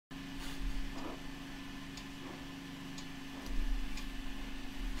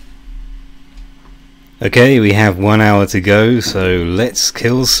Okay, we have 1 hour to go, so let's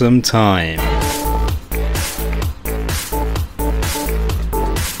kill some time.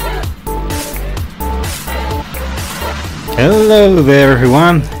 Hello there,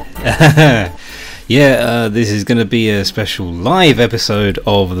 everyone. This is going to be a special live episode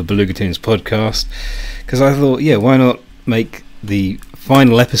of the Beluga Tunes podcast, because I thought, why not make the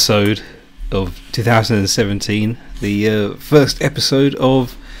final episode of 2017 the first episode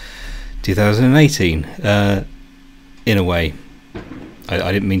of 2018, in a way.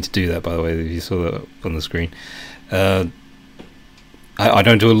 I didn't mean to do that, by the way, if you saw that on the screen. I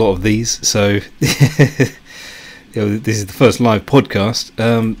don't do a lot of these, so this is the first live podcast.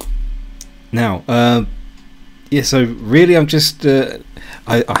 So really I'm just I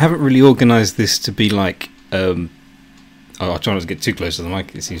haven't really organised this to be like I'll try not to get too close to the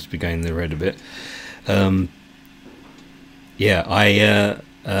mic, it seems to be going in the red a bit.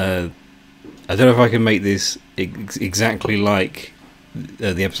 I don't know if I can make this exactly like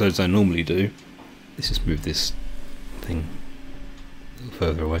the episodes I normally do. Let's just move this thing a little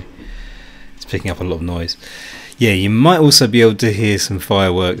further away. It's picking up a lot of noise. Yeah, you might also be able to hear some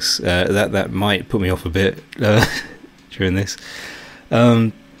fireworks. That might put me off a bit during this.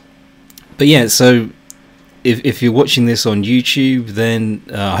 So if you're watching this on YouTube, then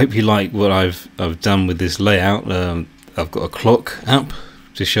I hope you like what I've done with this layout. I've got a clock up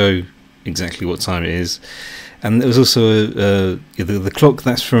to show exactly what time it is, and there was also the clock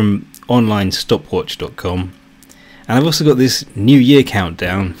that's from onlinestopwatch.com, and I've also got this New Year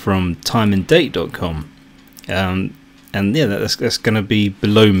countdown from timeanddate.com, that's going to be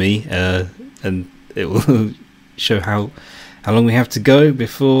below me, and it will show how long we have to go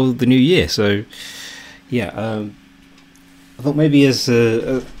before the new year. So I thought maybe as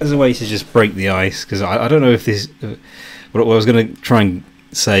a way to just break the ice, because I don't know if this what I was going to try and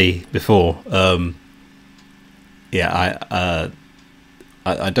say before. I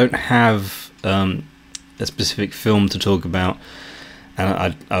don't have a specific film to talk about,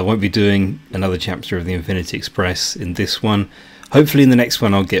 and I won't be doing another chapter of the Infinity Express in this one. Hopefully in the next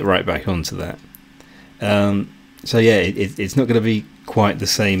one I'll get right back onto that. It's not going to be quite the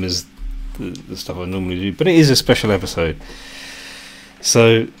same as the stuff I normally do, but it is a special episode.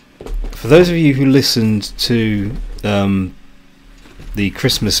 So for those of you who listened to the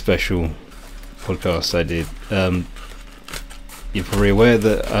Christmas special podcast I did, you're probably aware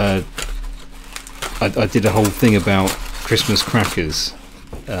that I did a whole thing about Christmas crackers,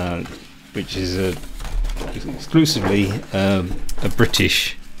 which is exclusively a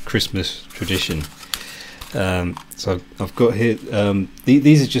British Christmas tradition. So I've got here,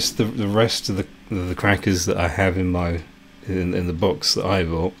 these are just the rest of the crackers that I have in the box that I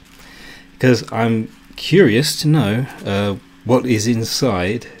bought, because I'm curious to know what is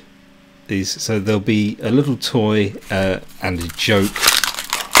inside these. So there'll be a little toy and a joke.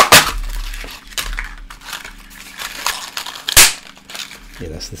 Yeah,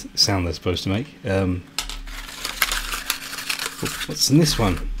 that's the sound they're supposed to make. What's in this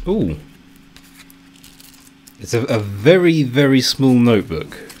one? Ooh, it's a very, very small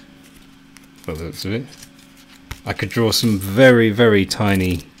notebook. By the looks of it, I could draw some very, very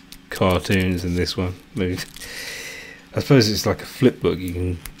tiny cartoons in this one. Maybe. I suppose it's like a flip book.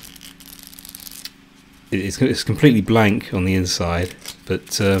 It's completely blank on the inside,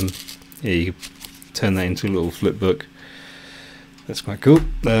 but you can turn that into a little flip book. That's quite cool.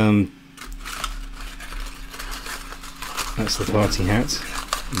 That's the party hat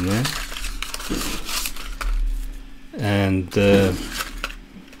in there, and the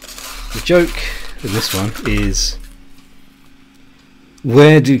joke in this one is: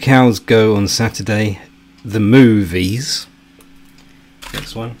 where do cows go on Saturday? The movies.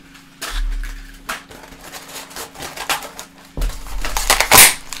 Next one.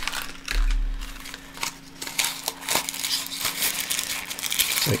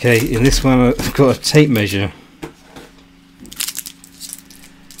 Okay, in this one I've got a tape measure.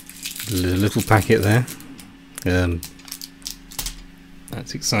 A little packet there.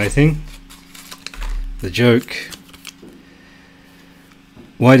 That's exciting. The joke: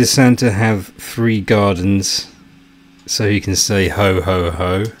 why does Santa have 3 gardens? So he can say ho ho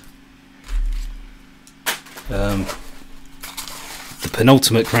ho. The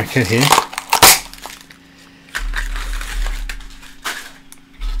penultimate cracker here.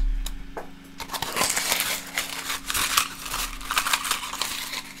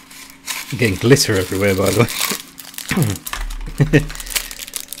 I'm getting glitter everywhere, by the way.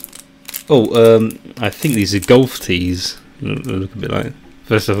 I think these are golf tees. They look a bit like.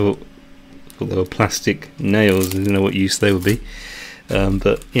 First of all, thought they were plastic nails. I didn't know what use they would be.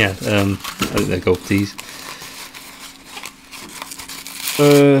 But yeah, I think they're golf tees.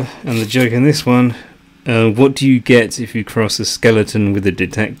 And the joke in this one, what do you get if you cross a skeleton with a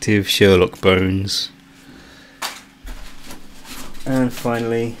detective? Sherlock Bones. And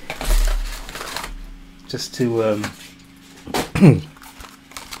finally, just to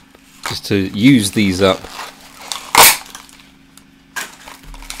just to use these up,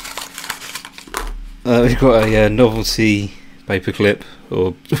 we've got a novelty paperclip,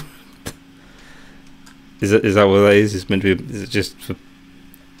 or is that what that is? It's meant to be. Is it just for?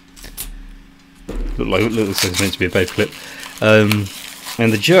 Looks like it's meant to be a paperclip.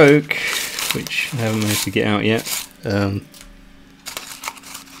 And the joke, which I haven't managed to get out yet.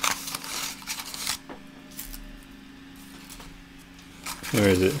 Where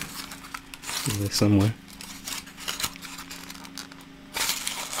is it? Is there somewhere?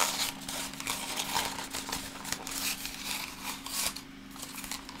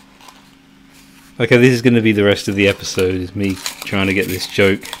 Okay, this is going to be the rest of the episode, is me trying to get this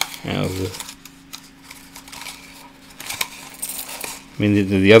joke out of the... I mean,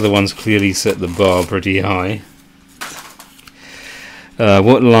 the other ones clearly set the bar pretty high.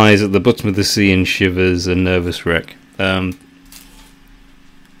 What lies at the bottom of the sea and shivers a nervous wreck?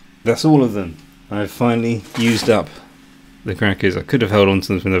 That's all of them. I've finally used up the crackers. I could have held on to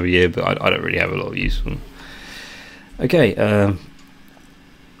them for another year, but I don't really have a lot of use for them. Okay,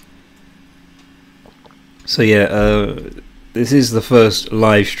 so yeah, this is the first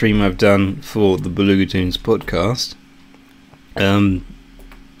live stream I've done for the Beluga Tunes podcast.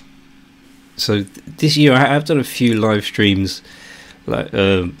 So this year I have done a few live streams, like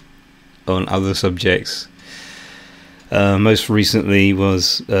on other subjects. Most recently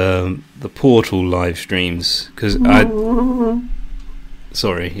was the Portal live streams, because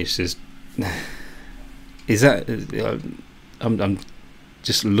sorry, it's just is that I'm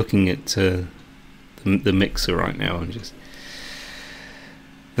just looking at the mixer right now, and just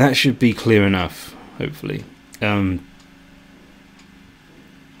that should be clear enough, hopefully.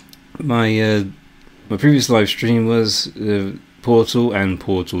 My previous live stream was Portal and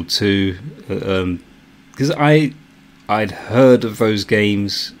Portal 2, because I'd heard of those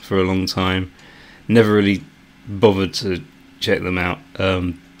games for a long time, never really bothered to check them out,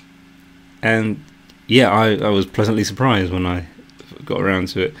 and yeah, I was pleasantly surprised when I got around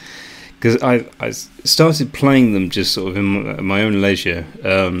to it, because I started playing them just sort of in my own leisure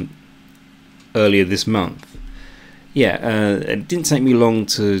earlier this month. Yeah, it didn't take me long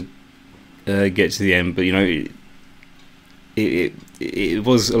to get to the end, but you know, it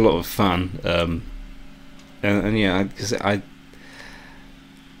was a lot of fun. And yeah, because I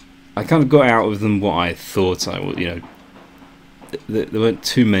kind of got out of them what I thought I would. You know, there weren't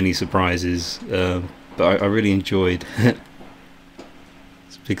too many surprises, but I really enjoyed.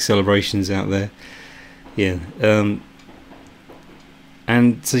 Big celebrations out there, yeah.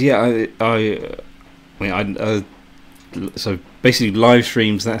 And so yeah, so basically live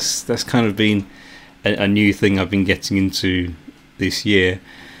streams. That's kind of been a new thing I've been getting into this year.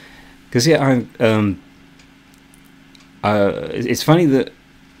 Because yeah, it's funny that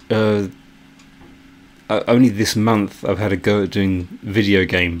only this month I've had a go at doing video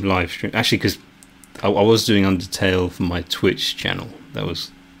game live stream. Actually, because I was doing Undertale for my Twitch channel. That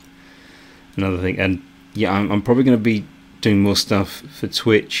was another thing. And yeah, I'm probably going to be doing more stuff for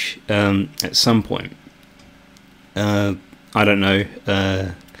Twitch at some point. I don't know.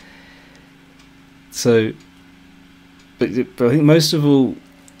 But I think most of all,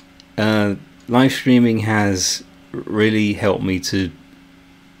 live streaming has really helped me to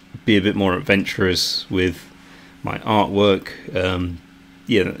be a bit more adventurous with my artwork.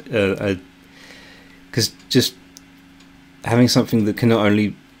 Because just having something that can not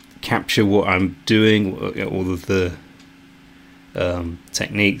only capture what I'm doing, all of the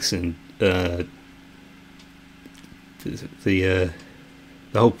techniques and the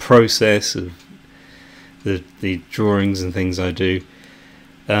whole process of the drawings and things I do.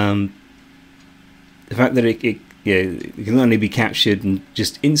 The fact that it can only be captured and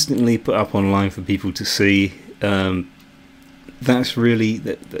just instantly put up online for people to see. That's really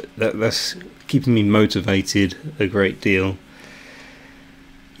that's keeping me motivated a great deal.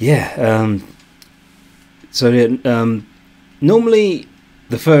 Yeah. Normally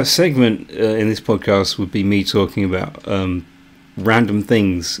the first segment in this podcast would be me talking about random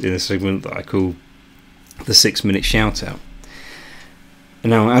things in a segment that I call the 6-minute shout out.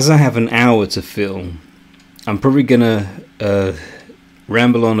 Now, as I have an hour to fill, I'm probably gonna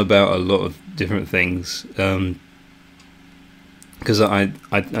ramble on about a lot of different things, because I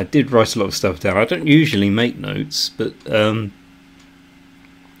did write a lot of stuff down. I don't usually make notes, but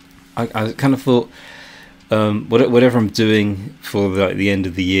I kind of thought, whatever I'm doing for the end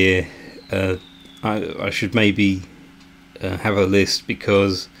of the year, I should maybe have a list,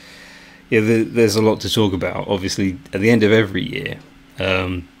 because there's a lot to talk about. Obviously, at the end of every year,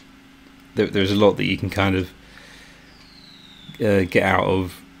 there's a lot that you can kind of get out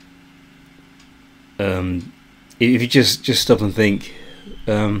of. If you just stop and think,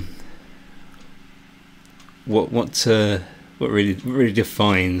 what really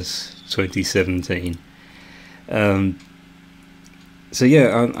defines 2017. So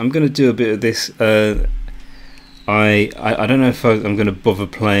yeah, I'm going to do a bit of this. I don't know if I'm going to bother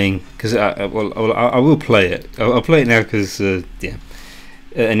playing, because I will play it. I'll play it now, because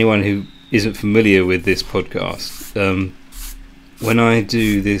anyone who isn't familiar with this podcast, when I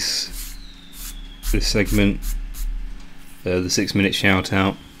do this segment, the 6-minute shout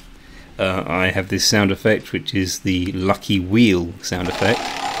out, I have this sound effect, which is the lucky wheel sound effect.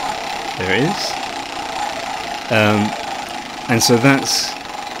 There it is. And so that's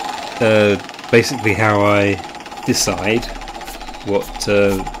basically how I decide what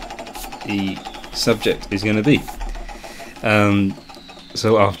the subject is going to be.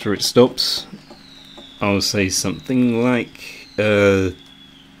 So after it stops, I'll say something like,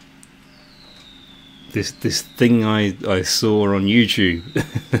 this thing I saw on YouTube,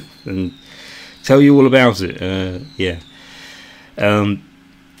 and tell you all about it.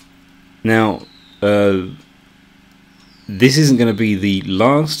 Now, this isn't going to be the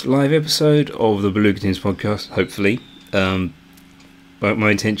last live episode of the Beluga Teams podcast, hopefully. But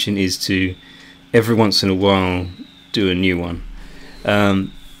my intention is to, every once in a while, do a new one.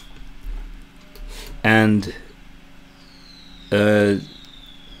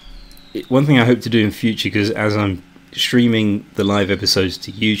 One thing I hope to do in future, because as I'm streaming the live episodes to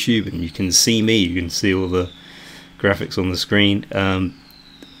YouTube, and you can see me, you can see all the graphics on the screen,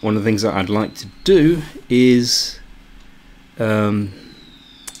 one of the things that I'd like to do is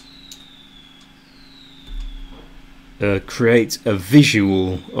create a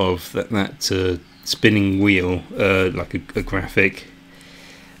visual of that spinning wheel, like a graphic.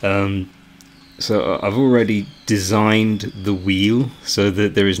 So I've already designed the wheel so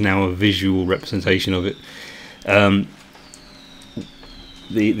that there is now a visual representation of it. The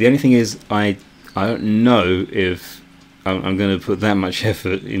only thing is, I don't know if I'm going to put that much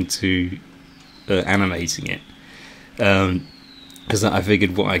effort into animating it, because I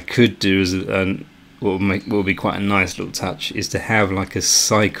figured what I could do is, what would be quite a nice little touch, is to have like a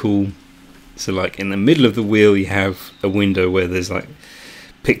cycle. So like in the middle of the wheel you have a window where there's like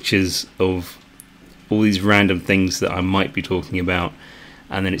pictures of all these random things that I might be talking about,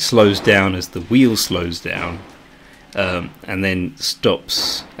 and then it slows down as the wheel slows down, and then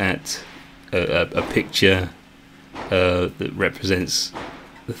stops at a picture that represents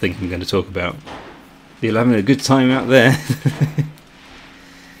the thing I'm going to talk about. You're having a good time out there.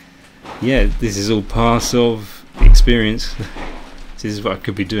 Yeah, this is all part of the experience. This is what I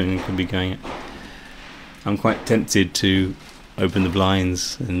could be doing. I could be going. I'm quite tempted to open the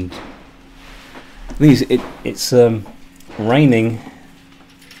blinds, and it's raining.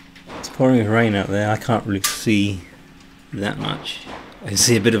 It's pouring with rain out there. I can't really see that much. I can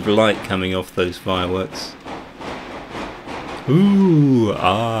see a bit of light coming off those fireworks. Ooh,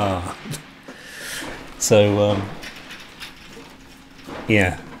 ah. So,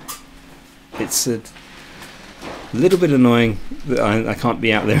 yeah, it's a little bit annoying that I can't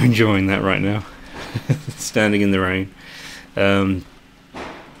be out there enjoying that right now, standing in the rain. So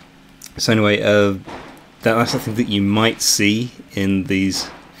anyway, that's something that you might see in these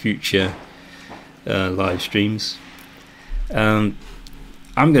future live streams. I'm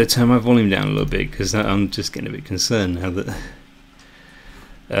going to turn my volume down a little bit, because I'm just getting a bit concerned now that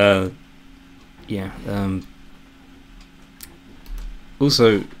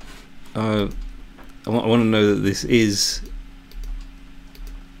also I want to know that this is,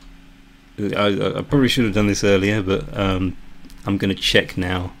 I probably should have done this earlier, but I'm going to check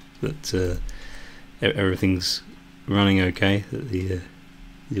now that everything's running okay, that the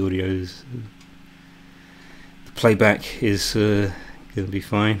audio's, the playback is going to be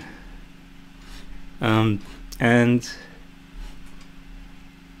fine, and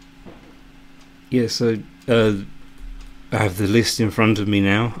yeah, so I have the list in front of me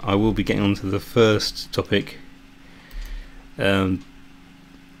now. I will be getting on to the first topic. In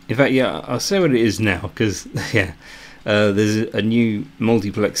fact, yeah, I'll say what it is now, because yeah, there's a new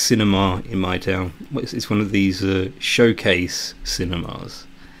multiplex cinema in my town. It's one of these showcase cinemas.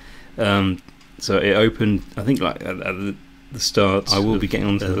 So it opened, I think, like at the start. I will be getting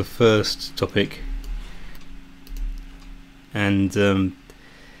on to the first topic, and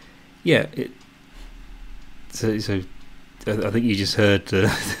yeah, so I think you just heard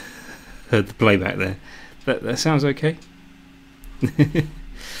heard the playback there. That sounds okay.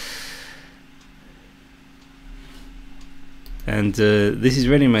 And this is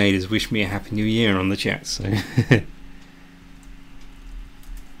Ready Made has wished me a happy new year on the chat. So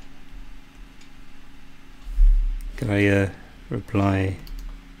can I reply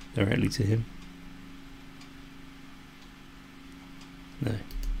directly to him? No.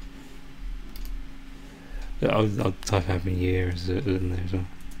 I'll type happy new year in there as well.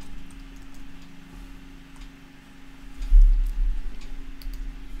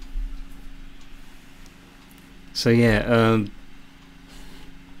 So yeah,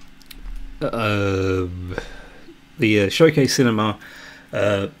 the Showcase Cinema.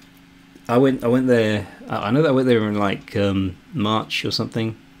 I went there. I know that I went there in like March or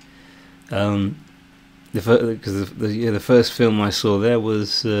something. The first film I saw there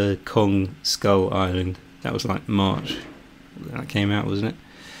was Kong Skull Island. That was like March that came out, wasn't it?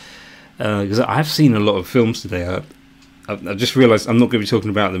 Because I've seen a lot of films today. I've just realised I'm not going to be talking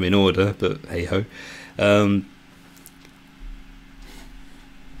about them in order, but hey ho.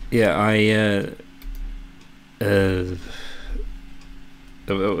 Yeah, it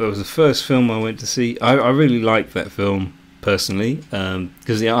was the first film I went to see. I really liked that film personally,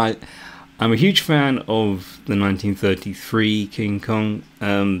 because I'm a huge fan of the 1933 King Kong,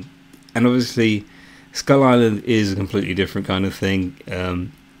 and obviously Skull Island is a completely different kind of thing.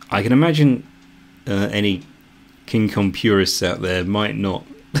 I can imagine any King Kong purists out there might not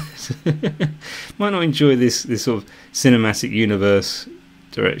enjoy this sort of cinematic universe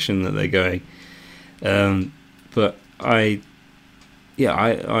direction that they're going, but I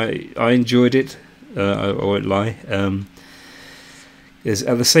enjoyed it. I won't lie.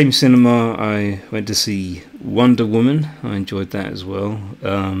 At the same cinema I went to see Wonder Woman. I enjoyed that as well.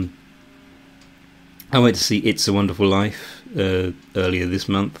 I went to see It's a Wonderful Life earlier this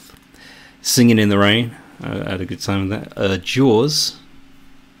month. Singing in the Rain, I had a good time with that. Jaws,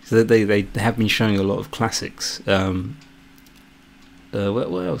 so they have been showing a lot of classics. What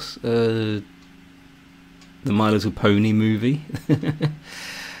else? The My Little Pony movie.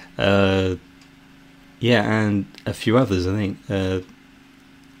 Yeah, and a few others, I think.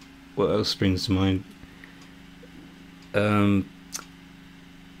 What else springs to mind?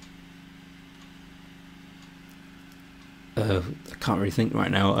 I can't really think right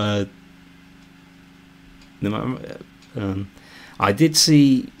now. I did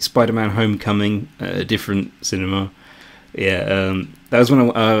see Spider-Man: Homecoming at a different cinema. Yeah, that was when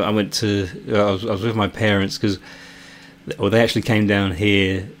I went to. I was with my parents because, they actually came down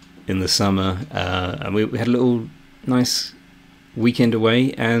here in the summer, and we had a little nice weekend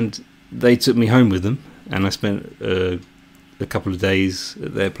away, and they took me home with them, and I spent a couple of days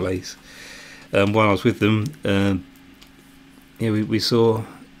at their place. While I was with them, we saw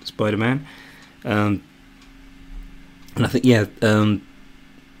Spider-Man, and I think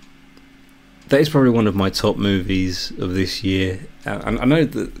that is probably one of my top movies of this year. I know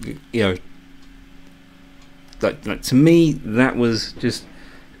that like to me that was just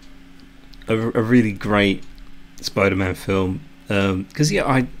a really great Spider-Man film. Because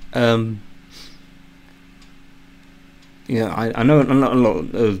I know not a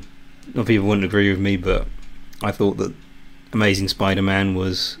lot of people wouldn't agree with me, but I thought that Amazing Spider-Man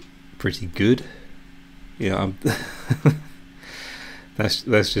was pretty good.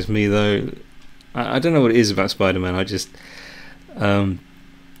 That's just me though. I don't know what it is about Spider-Man. I just I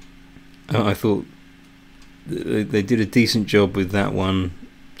thought they did a decent job with that one.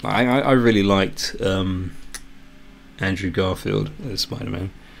 I really liked Andrew Garfield as Spider-Man,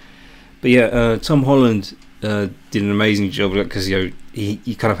 but yeah, Tom Holland did an amazing job because he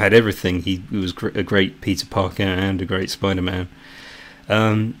kind of had everything. He was a great Peter Parker and a great Spider-Man.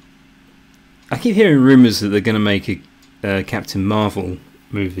 I keep hearing rumours that they're going to make a Captain Marvel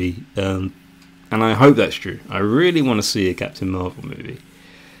movie, and I hope that's true. I really want to see a Captain Marvel movie.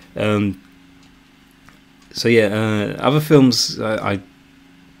 So yeah, other films I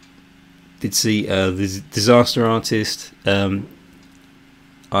did see the Disaster Artist. I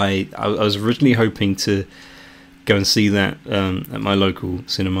was originally hoping to go and see that at my local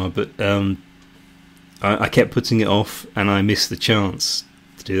cinema, but I kept putting it off, and I missed the chance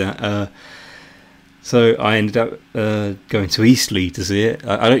to do that. So I ended up going to Eastleigh to see it.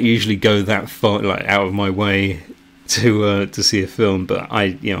 I don't usually go that far, like out of my way, to see a film, but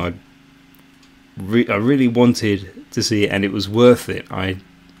I really wanted to see it, and it was worth it. I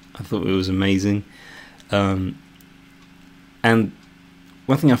thought it was amazing. And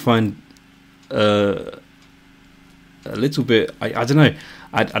one thing I find a little bit. I don't know.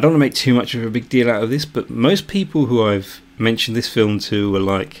 I don't want to make too much of a big deal out of this, but most people who I've mentioned this film to were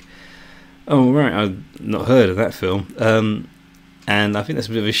like, "Oh right, I've not heard of that film," and I think that's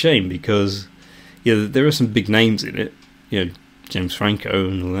a bit of a shame because there are some big names in it. James Franco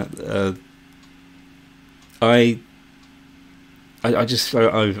and all that. I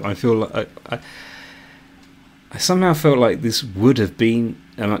feel like I somehow felt like this would have been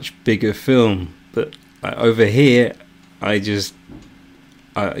a much bigger film, but over here, I've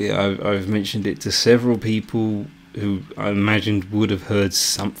mentioned it to several people who I imagined would have heard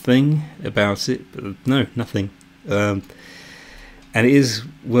something about it, but no, nothing. And it is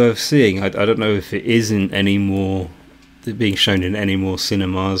worth seeing. I don't know if it is in any more being shown in any more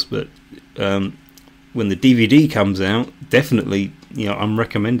cinemas, but when the DVD comes out, definitely, I'm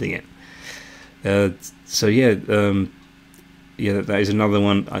recommending it. So that is another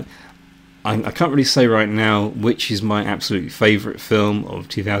one. I can't really say right now which is my absolute favourite film of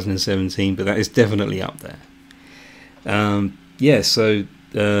 2017, but that is definitely up there. Also,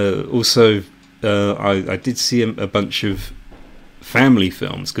 I did see a bunch of family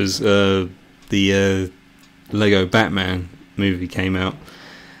films because the Lego Batman movie came out.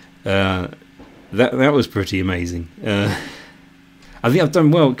 That was pretty amazing. I think I've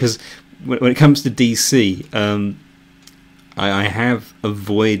done well because when it comes to DC, I have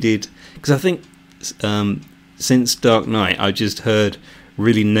avoided, because I think since Dark Knight I just heard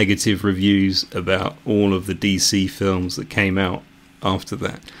really negative reviews about all of the DC films that came out after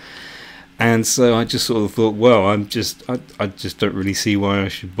that, and so I just sort of thought, well, I just don't really see why I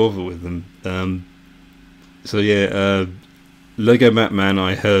should bother with them. Lego Batman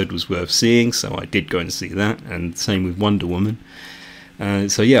I heard was worth seeing, so I did go and see that, and same with Wonder Woman. I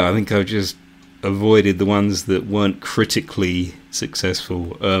think I've just avoided the ones that weren't critically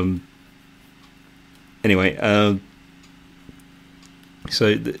successful. I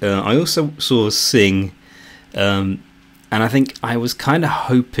also saw Sing, and I think I was kind of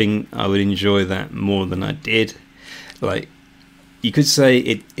hoping I would enjoy that more than I did. Like, you could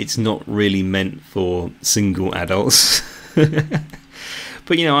say it's not really meant for single adults. But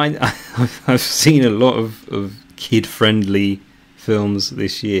I've seen a lot of kid-friendly films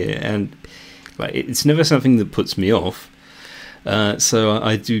this year, and like it's never something that puts me off. So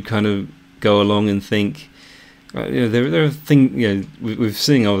I do kind of go along and think, there are things. With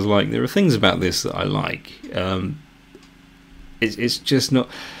Sing, I was like, there are things about this that I like. It's just not.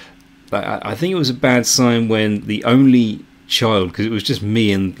 Like, I think it was a bad sign when the only child, because it was just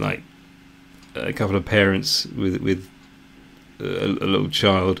me and like a couple of parents with a little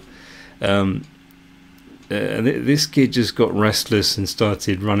child, and this kid just got restless and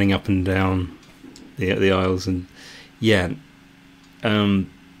started running up and down the aisles, and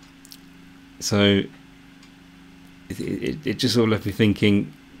so it just sort of left me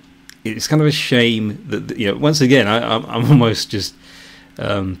thinking it's kind of a shame that once again I'm almost just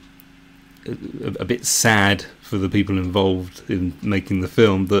a bit sad for the people involved in making the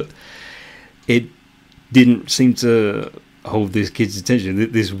film that it didn't seem to hold this kid's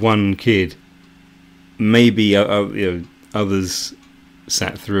attention. This one kid, maybe others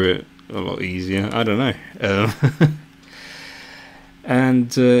sat through it a lot easier. I don't know.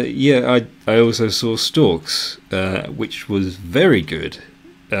 And I also saw Storks, which was very good.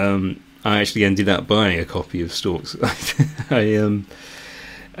 I actually ended up buying a copy of Storks.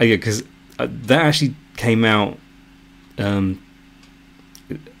 Because that actually came out. I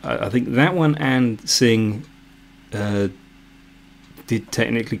think that one and Sing did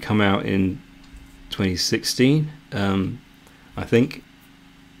technically come out in 2016. I think.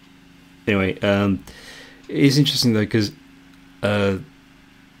 Anyway, it is interesting though because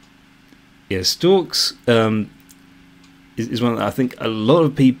Storks is one that I think a lot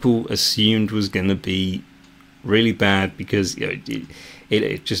of people assumed was going to be really bad because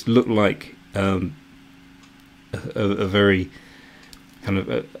it just looked like a very kind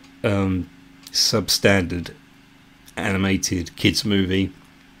of substandard animated kids movie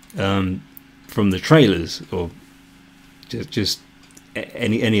from the trailers or just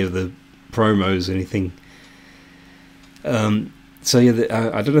any of the promos, anything. I don't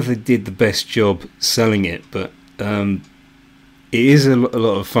know if they did the best job selling it, but it is a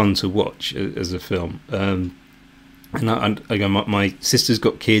lot of fun to watch as a film. My sister's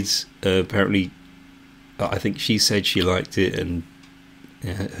got kids. Apparently, I think she said she liked it, and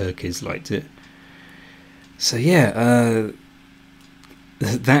her kids liked it. So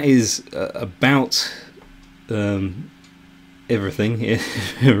that is about everything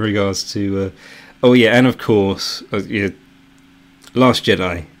in regards to. And of course, Last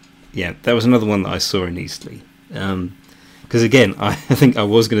Jedi. Yeah, that was another one that I saw in Eastleigh. Because again, I think I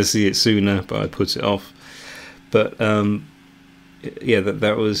was going to see it sooner, but I put it off. But yeah,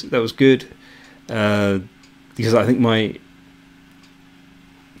 that was good, because I think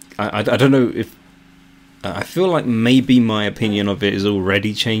I don't know if I feel like maybe my opinion of it is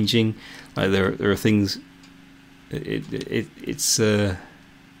already changing. Like there are things. It's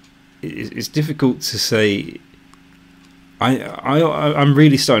difficult to say. I'm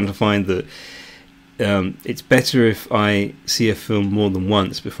really starting to find that it's better if I see a film more than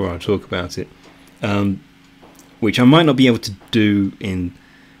once before I talk about it, which I might not be able to do in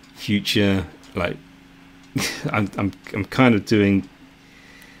future. Like I'm kind of doing.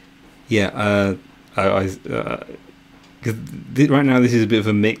 Yeah, cause right now this is a bit of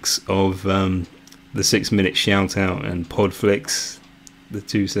a mix of the 6 minute shout out and Podflix, the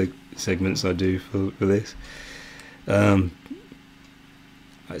two segments I do for this.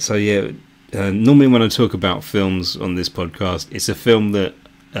 So yeah, normally when I talk about films on this podcast, it's a film that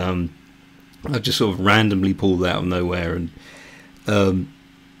I've just sort of randomly pulled out of nowhere, and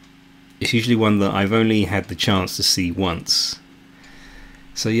it's usually one that I've only had the chance to see once.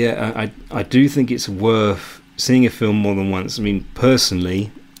 So yeah, I do think it's worth seeing a film more than once. I mean, personally,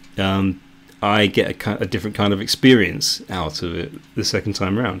 I get a different kind of experience out of it the second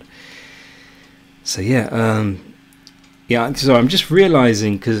time round. So yeah, so I'm just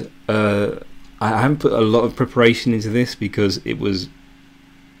realising, because I haven't put a lot of preparation into this, because it was,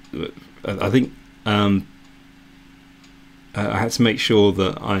 I think I had to make sure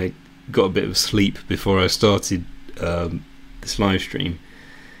that I got a bit of sleep before I started this live stream,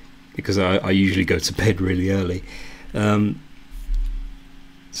 because I usually go to bed really early.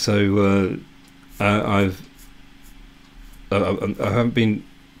 So I haven't been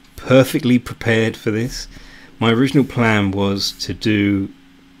perfectly prepared for this. My original plan was to do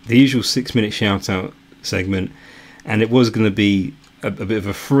the usual 6 minute shout out segment, and it was going to be a bit of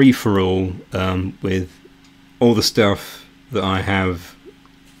a free for all with all the stuff that I have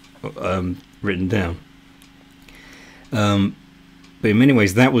written down. But in many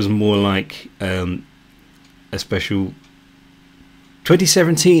ways, that was more like a special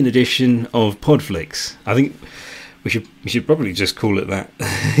 2017 edition of Podflix. I think we should probably just call it that.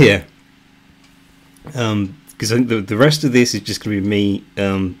 Yeah. Because I think the rest of this is just going to be me,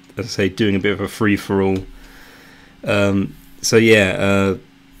 as I say, doing a bit of a free for all. So yeah,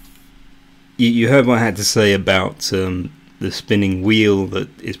 you heard what I had to say about the spinning wheel that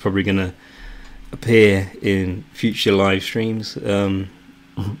is probably going to appear in future live streams.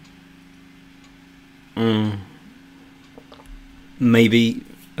 Maybe.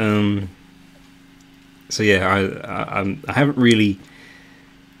 So yeah, I haven't really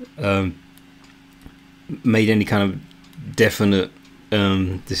made any kind of definite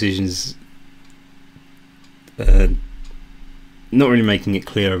decisions. Not really making it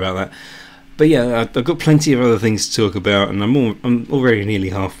clear about that. But yeah, I've got plenty of other things to talk about, and I'm already nearly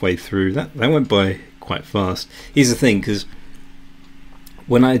halfway through. That went by quite fast. Here's the thing, because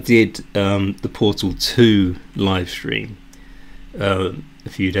when I did the Portal 2 live stream a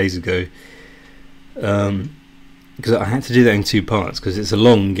few days ago, because I had to do that in two parts because it's a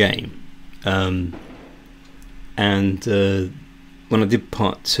long game, and when I did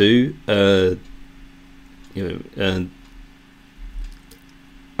part 2,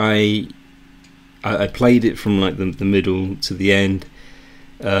 I played it from like the middle to the end,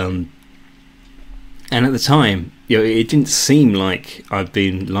 and at the time, it didn't seem like I'd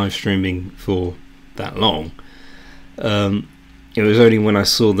been live streaming for that long. It was only when I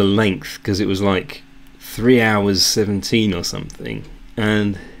saw the length, because it was like 3 hours 17 or something,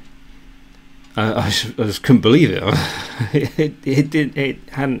 and I just couldn't believe it. It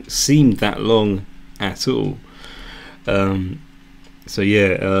hadn't seemed that long at all. So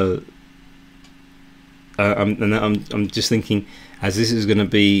yeah. I'm just thinking, as this is going to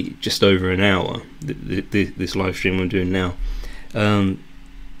be just over an hour, this live stream I'm doing now,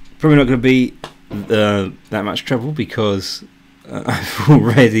 probably not going to be that much trouble, because I've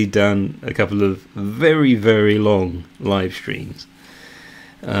already done a couple of very, very long live streams.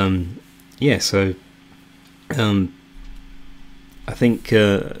 Yeah, so I think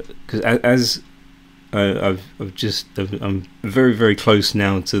because as I'm very, very close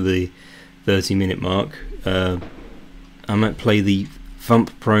now to the 30-minute mark. I might play the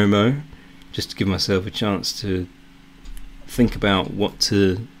Thump promo just to give myself a chance to think about what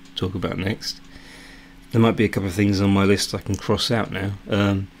to talk about next. There might be a couple of things on my list I can cross out now.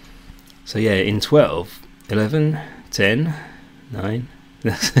 So yeah, in 12, 11, 10, 9.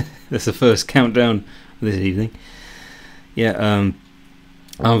 That's the first countdown this evening. Yeah,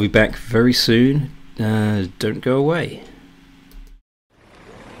 I'll be back very soon don't go away.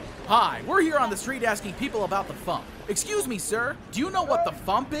 Hi, we're here on the street asking people about the Fump. Excuse me, sir, do you know what the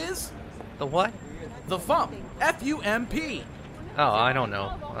Fump is? The what? The Fump. F-U-M-P. Oh, I don't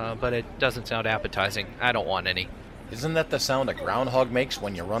know, but it doesn't sound appetizing. I don't want any. Isn't that the sound a groundhog makes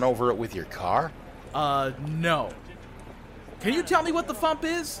when you run over it with your car? No. Can you tell me what the Fump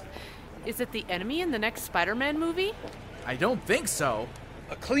is? Is it the enemy in the next Spider-Man movie? I don't think so.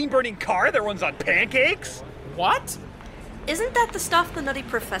 A clean-burning car that runs on pancakes? What? Isn't that the stuff the Nutty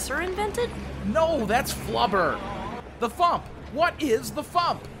Professor invented? No, that's Flubber. The Fump. What is the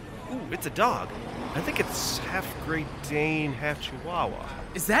Fump? Ooh, it's a dog. I think it's half Great Dane, half Chihuahua.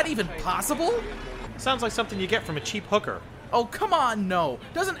 Is that even possible? Sounds like something you get from a cheap hooker. Oh, come on, no.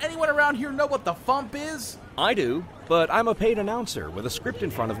 Doesn't anyone around here know what the Fump is? I do, but I'm a paid announcer with a script in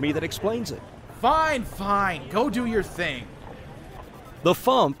front of me that explains it. Fine. Go do your thing. The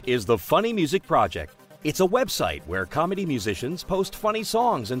Fump is the Funny Music Project. It's a website where comedy musicians post funny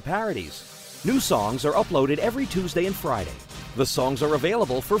songs and parodies. New songs are uploaded every Tuesday and Friday. The songs are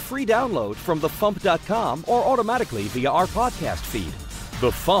available for free download from thefump.com or automatically via our podcast feed. The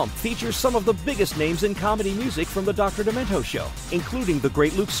Fump features some of the biggest names in comedy music from the Dr. Demento Show, including the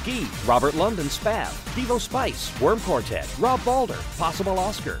great Luke Ski, Robert London Spav, Devo Spice, Worm Quartet, Rob Balder, Possible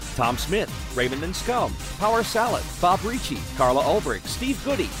Oscar, Tom Smith, Raymond and Scum, Power Salad, Bob Ricci, Carla Ulbrich, Steve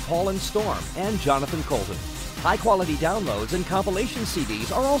Goody, Paul and Storm, and Jonathan Colton. High-quality downloads and compilation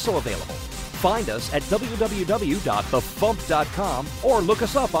CDs are also available. Find us at www.thefump.com or look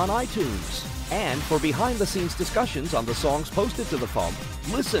us up on iTunes. And for behind-the-scenes discussions on the songs posted to The Fump,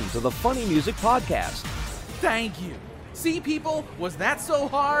 listen to the Funny Music Podcast. Thank you. See, people, was that so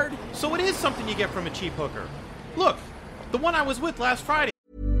hard? So it is something you get from a cheap hooker. Look, the one I was with last Friday.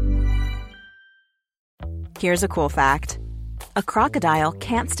 Here's a cool fact. A crocodile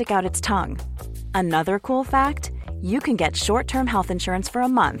can't stick out its tongue. Another cool fact, you can get short-term health insurance for a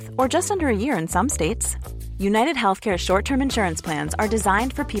month or just under a year in some states. United Healthcare short-term insurance plans are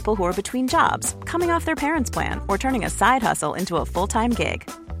designed for people who are between jobs, coming off their parents' plan, or turning a side hustle into a full-time gig.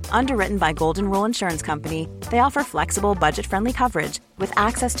 Underwritten by Golden Rule Insurance Company, they offer flexible, budget-friendly coverage with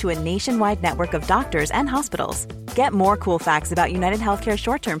access to a nationwide network of doctors and hospitals. Get more cool facts about United Healthcare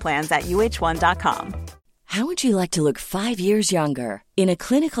short-term plans at uh1.com. How would you like to look 5 years younger? In a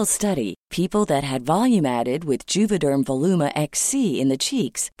clinical study, people that had volume added with Juvederm Voluma XC in the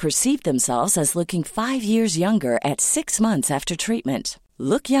cheeks perceived themselves as looking 5 years younger at 6 months after treatment.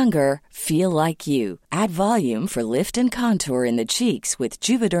 Look younger, feel like you. Add volume for lift and contour in the cheeks with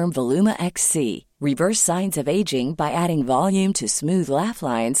Juvederm Voluma XC. Reverse signs of aging by adding volume to smooth laugh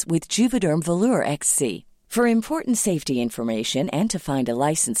lines with Juvederm Volure XC. For important safety information and to find a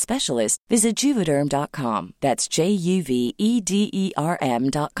licensed specialist, visit Juvederm.com. That's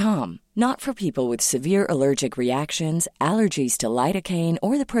JUVEDERM.com. Not for people with severe allergic reactions, allergies to lidocaine,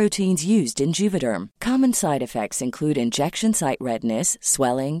 or the proteins used in Juvederm. Common side effects include injection site redness,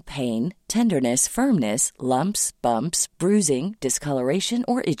 swelling, pain, tenderness, firmness, lumps, bumps, bruising, discoloration,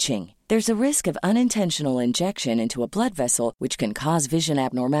 or itching. There's a risk of unintentional injection into a blood vessel, which can cause vision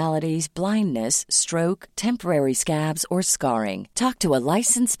abnormalities, blindness, stroke, temporary scabs, or scarring. Talk to a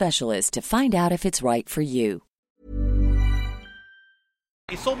licensed specialist to find out if it's right for you.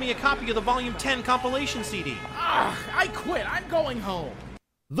 He sold me a copy of the Volume 10 compilation CD. I quit. I'm going home.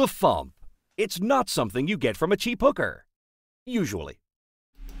 The Fump. It's not something you get from a cheap hooker. Usually.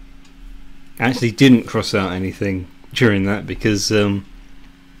 I actually didn't cross out anything during that because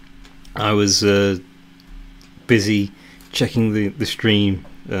I was busy checking the stream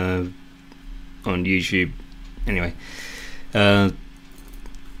on YouTube. Anyway. One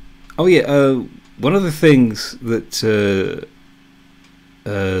of the things that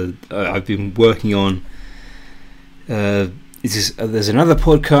I've been working on is there's another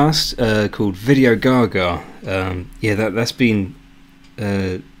podcast called Video Gaga. That's been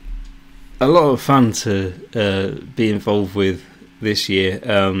a lot of fun to be involved with this year.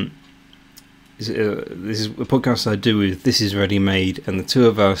 This is a podcast I do with This Is Ready Made, and the two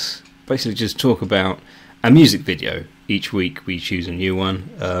of us basically just talk about a music video. Each week we choose a new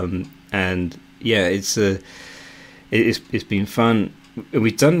one, it's been fun.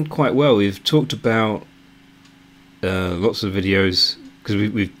 We've done quite well. We've talked about lots of videos because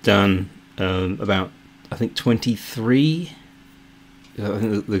we've done about, I think, 23. I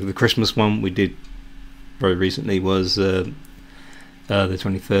think the Christmas one we did very recently was the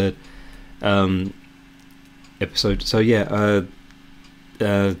 23rd episode. So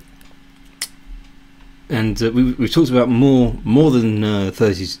we talked about more than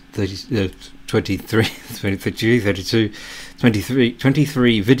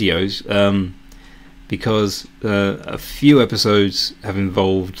 23 videos, because a few episodes have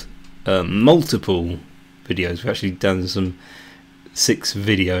involved multiple videos. We've actually done some 6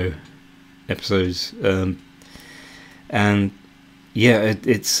 video episodes, and yeah,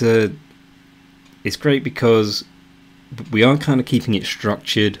 it's great because we are kind of keeping it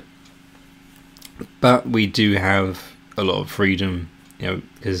structured, but we do have a lot of freedom,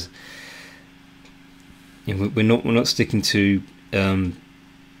 because we're not sticking to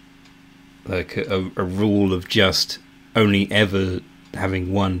like a rule of just only ever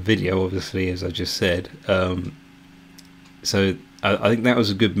having one video, obviously, as I just said. So I think that was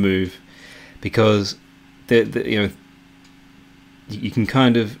a good move, because you can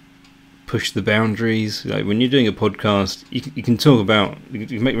kind of push the boundaries. Like when you're doing a podcast, you can talk about, you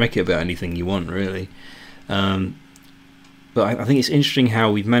can make it about anything you want, really. But I think it's interesting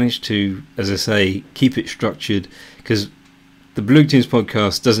how we've managed to, as I say, keep it structured, because the Blue Tunes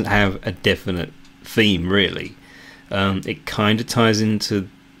podcast doesn't have a definite theme, really. It kind of ties into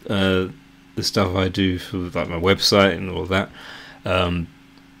the stuff I do for like my website and all of that.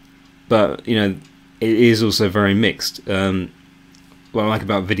 But it is also very mixed. What I like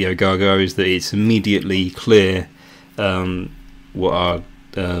about Video Gaga is that it's immediately clear what our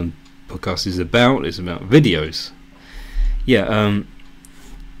podcast is about. It's about videos. Yeah,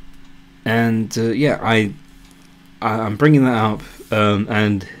 I'm bringing that up,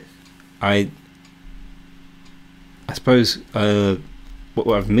 and I suppose what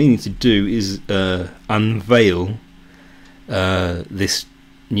I've been meaning to do is unveil this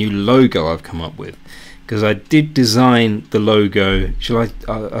new logo I've come up with, because I did design the logo.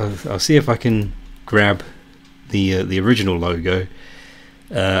 I'll see if I can grab the original logo.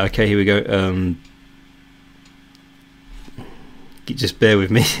 Okay, here we go. Just bear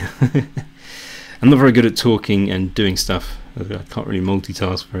with me. I'm not very good at talking and doing stuff. I can't really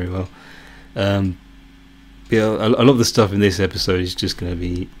multitask very well. A lot of the stuff in this episode is just going to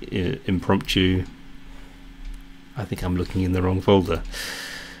be impromptu. I think I'm looking in the wrong folder.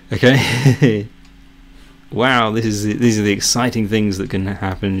 Okay. Wow, these are the exciting things that can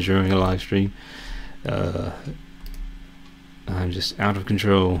happen during a live stream. I'm just out of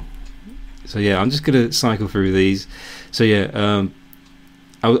control. So yeah, I'm just going to cycle through these. So yeah,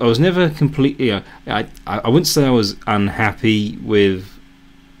 I was never completely. I wouldn't say I was unhappy with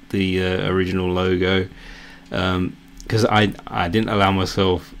the original logo, because I didn't allow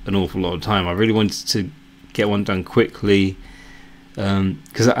myself an awful lot of time. I really wanted to get one done quickly,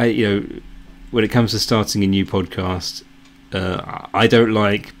 because when it comes to starting a new podcast, I don't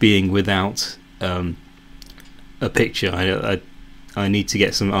like being without a picture. I need to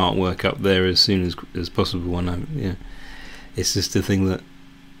get some artwork up there as soon as possible. It's just a thing that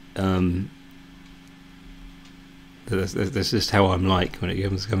that's just how I'm like when it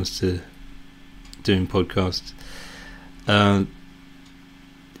comes to doing podcasts. So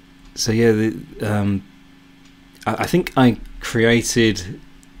yeah, I think I created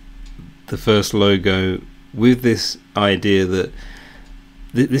the first logo with this idea that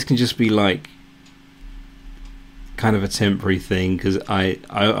this can just be like kind of a temporary thing, because I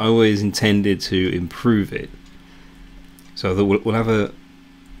always intended to improve it. So that we'll have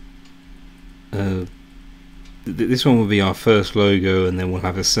this one will be our first logo, and then we'll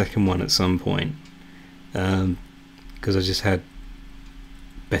have a second one at some point, because I just had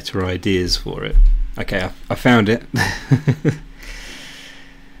better ideas for it. Okay, I found it.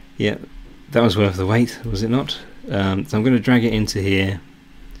 Yeah, that was worth the wait, was it not? So I'm going to drag it into here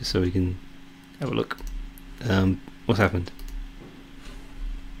just so we can have a look. What's happened?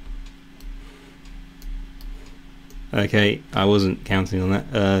 Okay, I wasn't counting on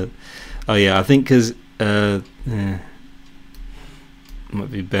that. Oh yeah, I think because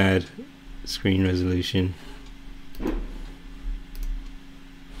might be bad screen resolution.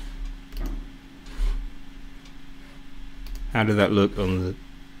 How did that look on the...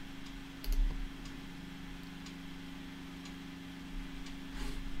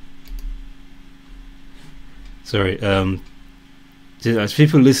 Sorry, as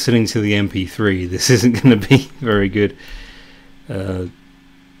people listening to the MP3, this isn't going to be very good. Yeah,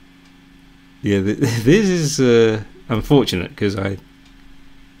 this is unfortunate, because I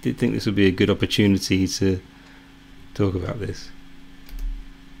did think this would be a good opportunity to talk about this.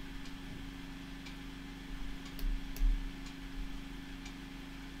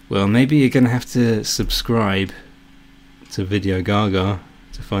 Well, maybe you're going to have to subscribe to Video Gaga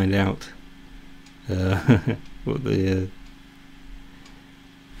to find out what the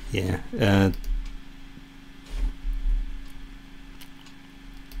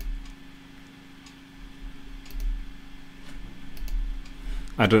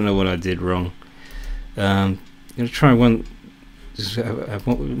I don't know what I did wrong. I'm going to try one. Just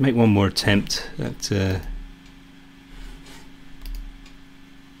make one more attempt at.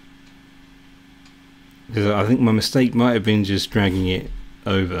 Because I think my mistake might have been just dragging it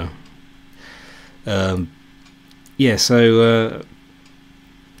over. Yeah, so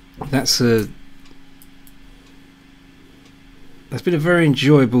that's been a very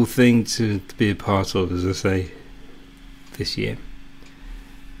enjoyable thing to be a part of, as I say, this year.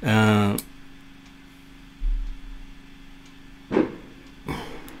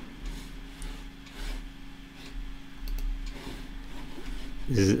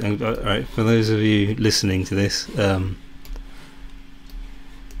 Alright, for those of you listening to this, I'm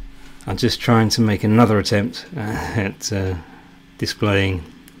just trying to make another attempt at displaying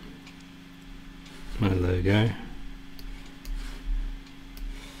my logo.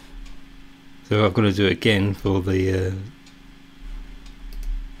 So I've got to do it again for the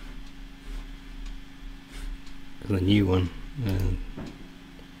new one.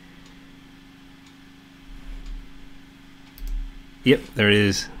 Yep, there it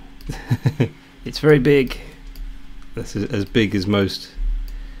is. It's very big. That's as big as most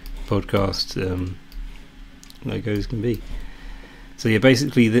podcast logos can be. So yeah,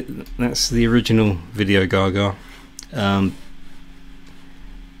 basically that's the original Video Gaga.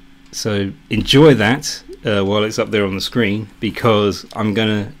 So enjoy that while it's up there on the screen, because I'm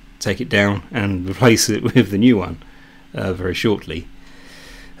going to take it down and replace it with the new one very shortly.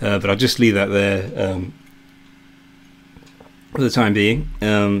 But I'll just leave that there for the time being.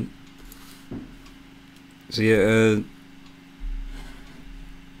 So yeah,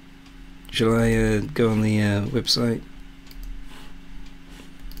 shall I go on the website?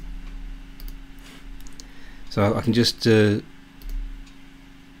 So I can just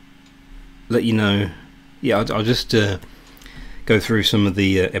let you know. Yeah, I'll just go through some of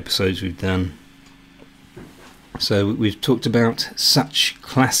the episodes we've done. So we've talked about such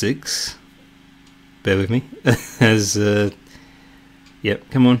classics. Bear with me. As yep,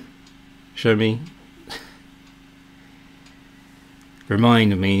 come on, show me.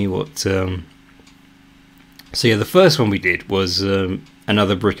 Remind me what. So yeah, the first one we did was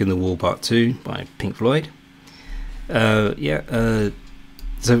Another Brick in the Wall Part 2 by Pink Floyd. So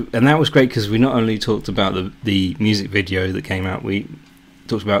and that was great because we not only talked about the music video that came out, we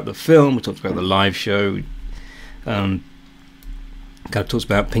talked about the film, we talked about the live show, kind of talked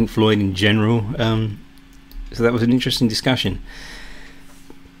about Pink Floyd in general. So that was an interesting discussion.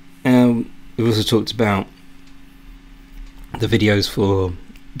 We also talked about the videos for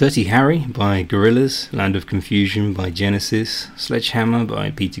Dirty Harry by Gorillaz, Land of Confusion by Genesis, Sledgehammer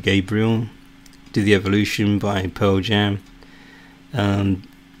by Peter Gabriel, Do the Evolution by Pearl Jam,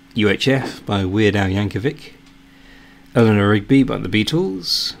 UHF by Weird Al Yankovic, Eleanor Rigby by the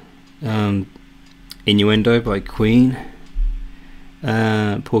Beatles, Innuendo by Queen,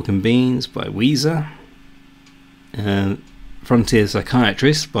 Pork and Beans by Weezer, Frontier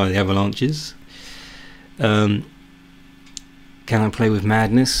Psychiatrist by the Avalanches, Can I Play With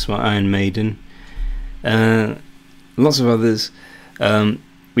Madness by Iron Maiden, lots of others.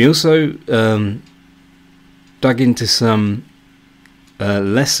 We also dug into some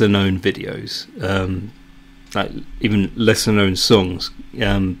lesser known videos, like even lesser known songs.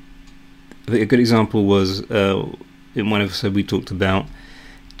 I think a good example was in one episode we talked about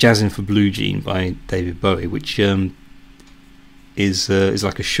Jazzin' for Blue Jean by David Bowie, which is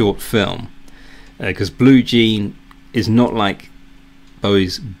like a short film, because Blue Jean is not like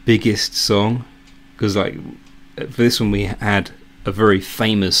Bowie's biggest song, because like for this one we had a very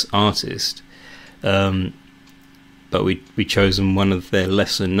famous artist, but we chosen one of their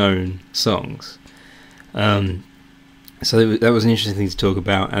lesser known songs. So that was an interesting thing to talk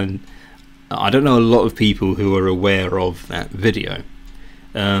about, and I don't know a lot of people who are aware of that video,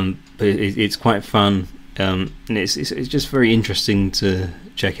 but it's quite fun, and it's just very interesting to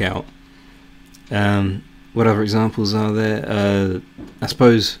check out. What other examples are there? I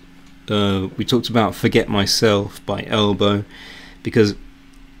suppose we talked about Forget Myself by Elbow, because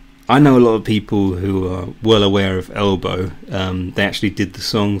I know a lot of people who are well aware of Elbow. They actually did the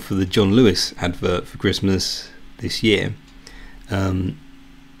song for the John Lewis advert for Christmas this year. So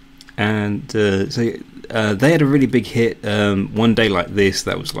they had a really big hit, One Day Like This.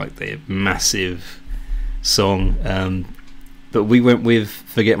 That was like their massive song. But we went with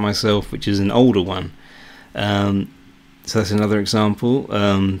Forget Myself, which is an older one. So that's another example.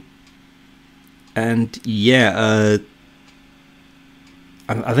 And yeah,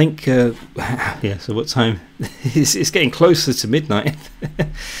 I think yeah, so what time? It's getting closer to midnight.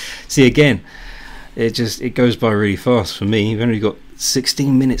 See, again, it goes by really fast for me. We've only got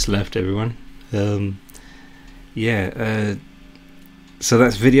 16 minutes left, everyone. So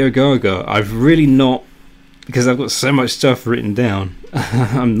that's Video Gaga. I've really not, because I've got so much stuff written down,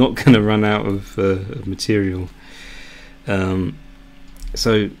 I'm not going to run out of material. Like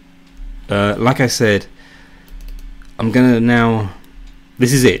I said, I'm going to now,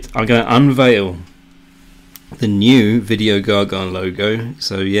 this is it, I'm going to unveil the new Video Gaga logo.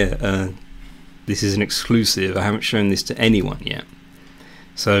 So this is an exclusive. I haven't shown this to anyone yet.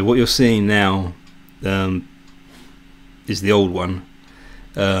 So what you're seeing now is the old one.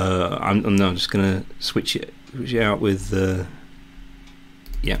 I'm just going to switch it out with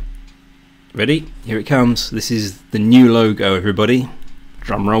ready? Here it comes. This is the new logo, everybody.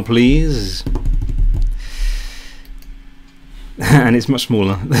 Drum roll, please. And it's much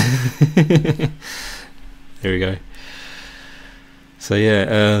smaller. There we go.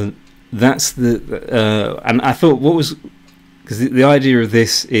 So that's the and I thought, what was, because the idea of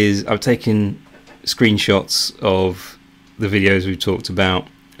this is I've taken screenshots of the videos we've talked about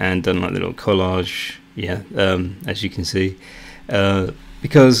and done like a little collage, as you can see,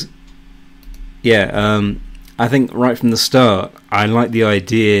 because I think right from the start I like the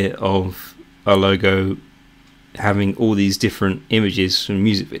idea of our logo having all these different images from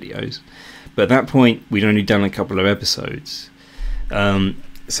music videos, but at that point we'd only done a couple of episodes,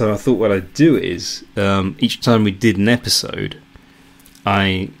 so I thought what I'd do is each time we did an episode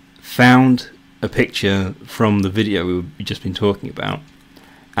I found a picture from the video we've just been talking about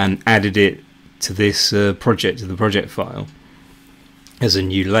and added it to this project, to the project file, as a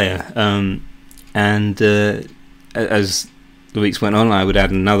new layer. And as the weeks went on, I would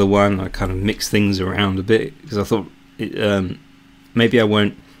add another one. I kind of mix things around a bit because I thought maybe I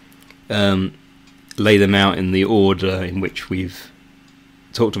won't lay them out in the order in which we've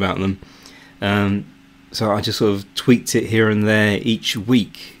talked about them. So I just sort of tweaked it here and there each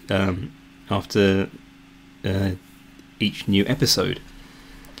week after each new episode.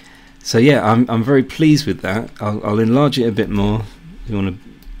 So I'm very pleased with that. I'll enlarge it a bit more if you want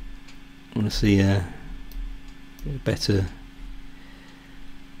to see a better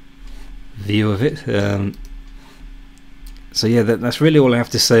view of it. That's really all I have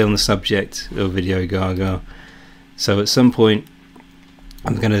to say on the subject of Video Gaga. So at some point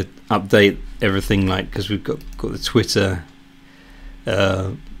I'm going to update everything, like, because we've got the Twitter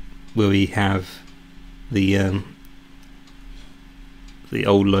where we have the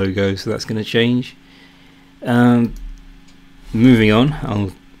old logo, so that's going to change. Moving on,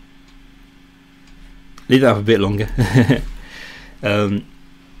 I'll leave that up a bit longer.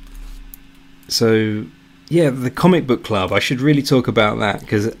 The comic book club, I should really talk about that,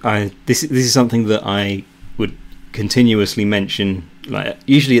 because this is something that I would continuously mention, like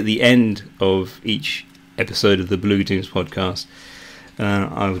usually at the end of each episode of the Blue Tunes podcast.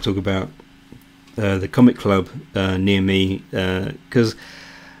 I will talk about the comic club near me, because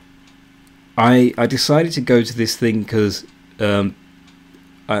I decided to go to this thing because I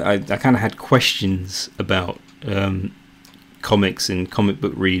kind of had questions about comics and comic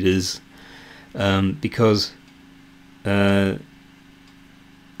book readers, because I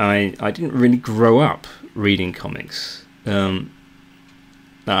didn't really grow up reading comics. I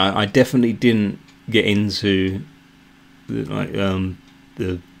definitely didn't get into the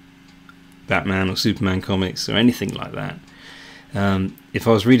Batman or Superman comics or anything like that. If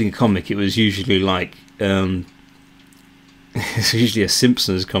I was reading a comic, it was usually like it's usually a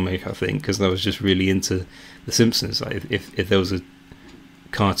Simpsons comic, I think, because I was just really into the Simpsons. Like if there was a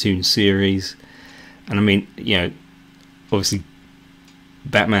cartoon series, and I mean, obviously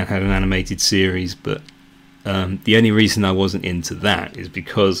Batman had an animated series, but the only reason I wasn't into that is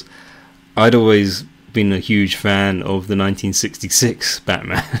because I'd always been a huge fan of the 1966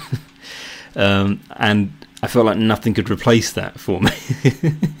 Batman. And I felt like nothing could replace that for me.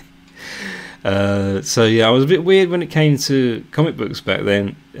 I was a bit weird when it came to comic books back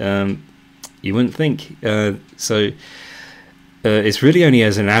then. You wouldn't think. It's really only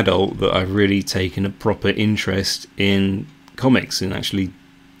as an adult that I've really taken a proper interest in comics, and actually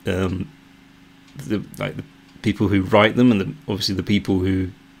the people who write them, and obviously the people who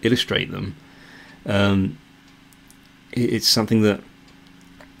illustrate them. It's something that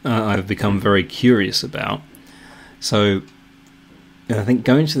I've become very curious about. So I think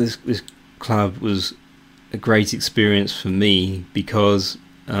going to this club was a great experience for me, because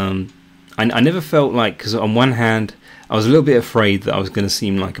I never felt like, because on one hand I was a little bit afraid that I was going to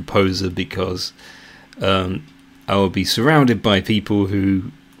seem like a poser, because I would be surrounded by people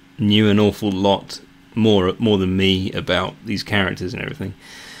who knew an awful lot more than me about these characters and everything.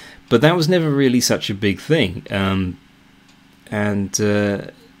 But that was never really such a big thing.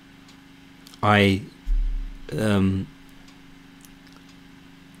 I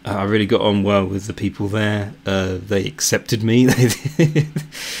really got on well with the people there. They accepted me.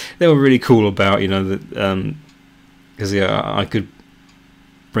 They were really cool about, that, because I could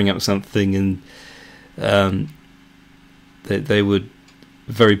bring up something, and they would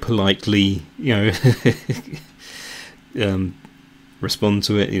very politely, respond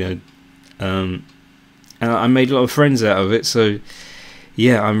to it, and I made a lot of friends out of it. So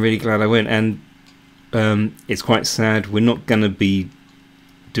yeah, I'm really glad I went. And it's quite sad we're not going to be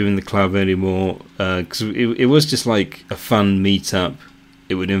doing the club anymore, because it was just like a fun meetup.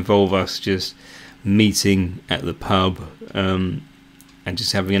 It would involve us just meeting at the pub, and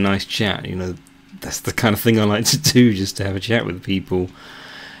just having a nice chat. That's the kind of thing I like to do, just to have a chat with people.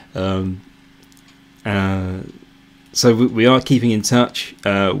 So we are keeping in touch.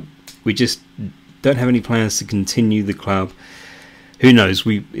 We just don't have any plans to continue the club. Who knows?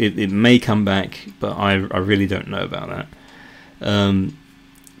 It may come back, but I really don't know about that.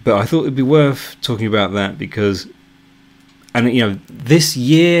 But I thought it'd be worth talking about that because, this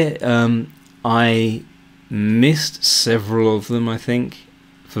year I missed several of them, I think,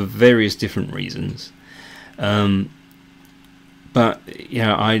 for various different reasons. But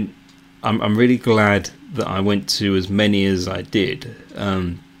I'm really glad that I went to as many as I did,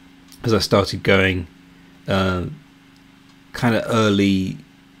 as I started going kind of early,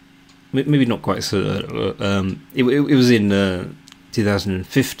 maybe not quite so early. It was in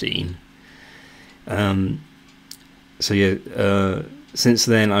 2015. So yeah, since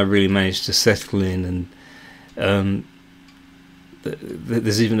then I really managed to settle in, and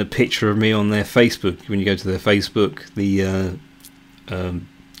there's even a picture of me on their Facebook. When you go to their Facebook, the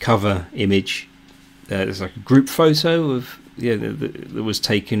cover image, there's like a group photo of that was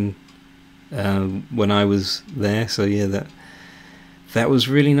taken when I was there. So yeah, that was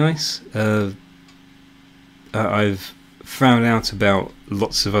really nice. I've found out about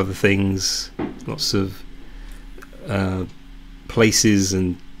lots of other things, lots of places,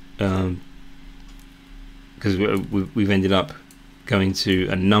 and because we've ended up going to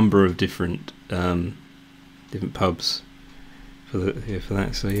a number of different pubs for that.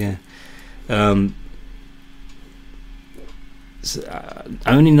 So yeah,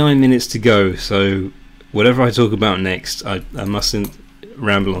 only 9 minutes to go. So whatever I talk about next, I mustn't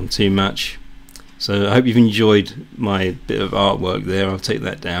ramble on too much. So I hope you've enjoyed my bit of artwork there. I'll take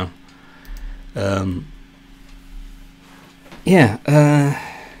that down.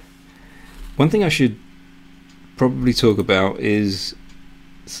 One thing I should probably talk about is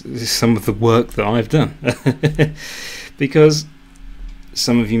some of the work that I've done. Because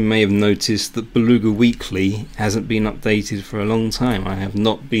some of you may have noticed that Beluga Weekly hasn't been updated for a long time. I have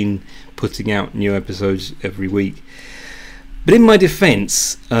not been putting out new episodes every week. But in my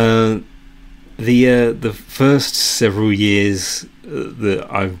defence, the first several years that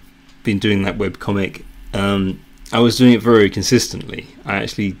I've been doing that webcomic, I was doing it very consistently. I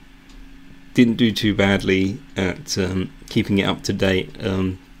actually didn't do too badly at keeping it up to date.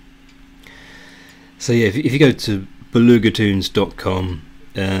 So yeah, if you go to belugatoons.com,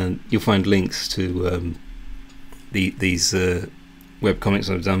 you'll find links to these webcomics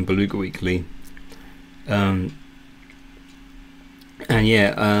I've done, Beluga Weekly. And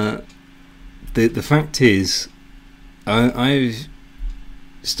yeah, the fact is, I've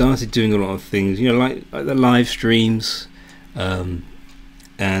started doing a lot of things, like the live streams,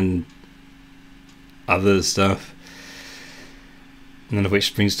 and other stuff, none of which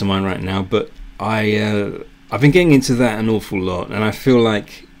springs to mind right now. But I've been getting into that an awful lot, and I feel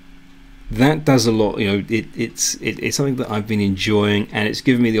like that does a lot. It's something that I've been enjoying, and it's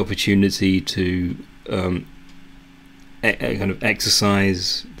given me the opportunity to kind of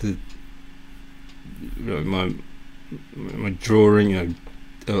exercise my drawing.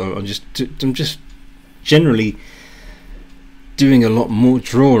 I'm just generally doing a lot more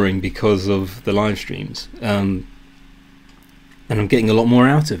drawing because of the live streams, and I'm getting a lot more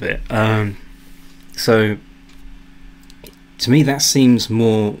out of it. So to me, that seems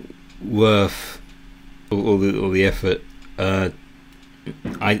more worth all the effort. I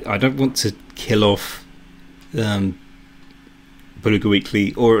don't want to kill off Beluga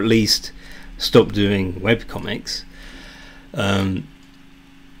Weekly, or at least stop doing webcomics.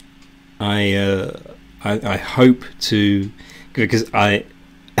 I hope to, because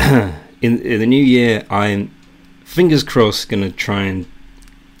in the new year, I'm fingers crossed going to try and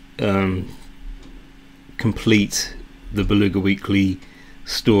complete the Beluga Weekly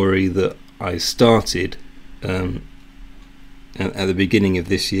story that I started at the beginning of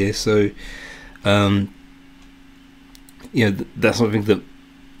this year. So that's something that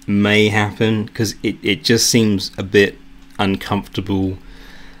may happen, because it just seems a bit uncomfortable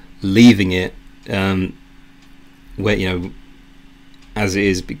leaving it where, you know, as it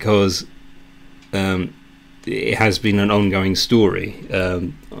is, because it has been an ongoing story.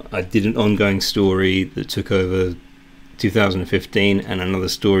 I did an ongoing story that took over 2015 and another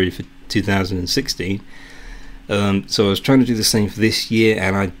story for 2016. So I was trying to do the same for this year,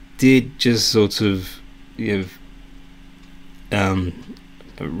 and I did just sort of, you know,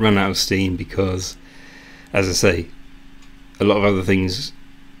 run out of steam, because, as I say, a lot of other things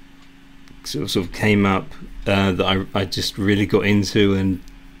sort of came up that I just really got into, and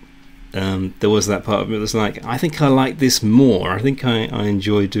there was that part of me that was like, I think I like this more. I think I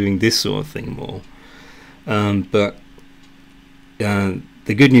enjoy doing this sort of thing more. But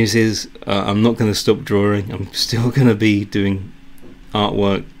the good news is I'm not going to stop drawing. I'm still going to be doing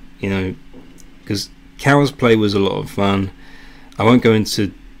artwork, you know, because Cow's Play was a lot of fun. I won't go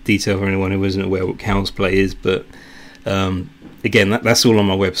into detail for anyone who isn't aware what Cow's Play is, but again, that's all on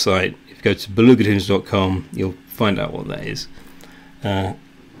my website. If you go to belugatoons.com, you'll find out what that is.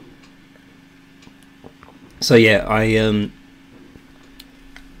 So yeah,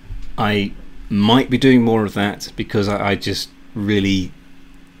 I might be doing more of that, because I just really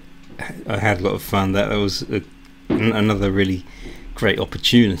I had a lot of fun. That was another really great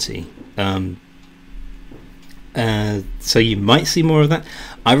opportunity. So you might see more of that.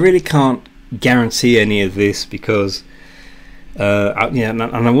 I really can't guarantee any of this, because and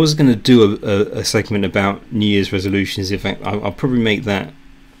I was going to do a segment about New Year's resolutions. In fact, I'll probably make that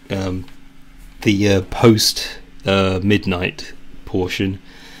the post midnight portion.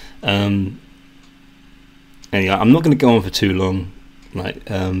 Anyway, I'm not going to go on for too long. Like,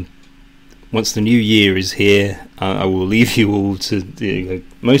 once the new year is here, I will leave you all to, you know,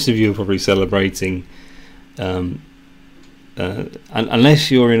 most of you are probably celebrating,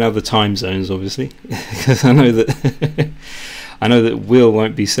 unless you're in other time zones, obviously, because I know that Will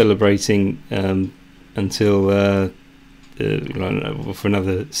won't be celebrating until for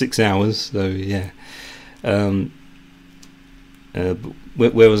another 6 hours. So yeah.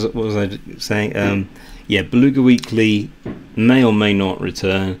 What was I saying? Yeah, Beluga Weekly may or may not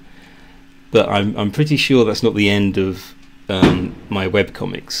return, but I'm pretty sure that's not the end of my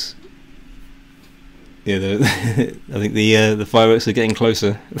webcomics. Yeah, I think the fireworks are getting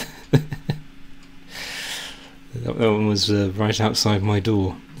closer. That one was right outside my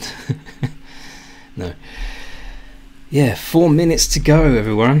door. No. Yeah, 4 minutes to go,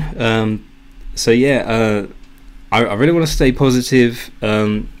 everyone. So yeah, I really want to stay positive.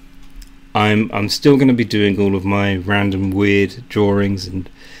 I'm still going to be doing all of my random weird drawings, and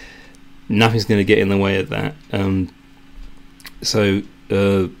nothing's going to get in the way of that. So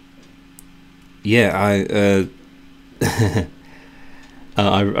yeah,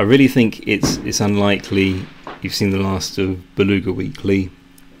 I really think it's unlikely you've seen the last of Beluga Weekly,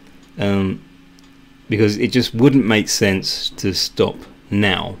 because it just wouldn't make sense to stop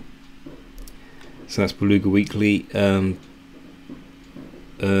now. So that's Beluga Weekly. Oh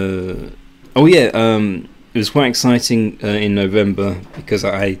yeah, it was quite exciting in November, because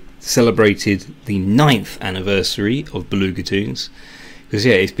I celebrated the 9th anniversary of Belugatoons. Because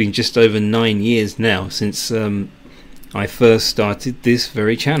yeah, it's been just over 9 years now since I first started this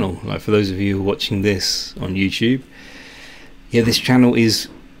very channel. Like, for those of you who are watching this on YouTube, yeah, this channel is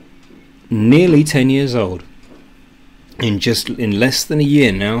nearly 10 years old. In less than a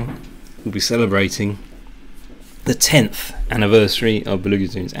year now, we'll be celebrating the 10th anniversary of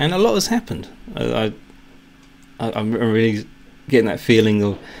Belugatoons, and a lot has happened. I'm really getting that feeling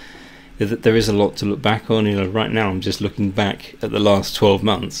of that there is a lot to look back on. You know, right now I'm just looking back at the last 12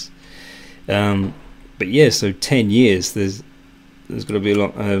 months. But yeah, so 10 years. There's got to be a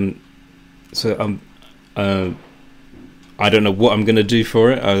lot. So I don't know what I'm going to do for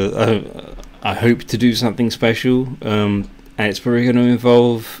it. I hope to do something special, and it's probably going to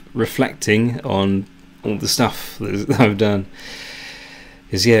involve reflecting on all the stuff that I've done.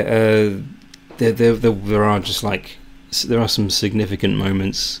 Because yeah, there are just like, there are some significant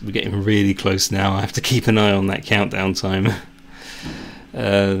moments. We're getting really close now. I have to keep an eye on that countdown timer.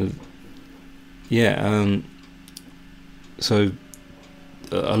 Yeah, so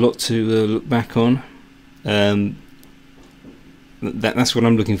a lot to look back on. That's what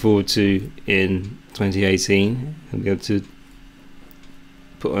I'm looking forward to in 2018. I'll be able to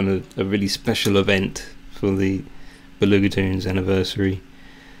put on a really special event for the Belugatoons anniversary.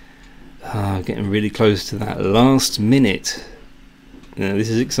 Getting really close to that last minute. This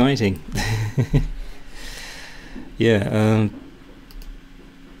is exciting. Yeah.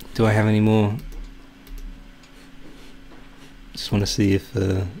 Do I have any more just want to see if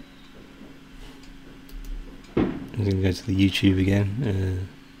I'm going to go to the YouTube again.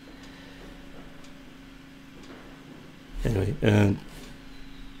 Anyway,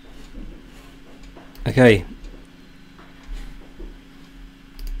 okay.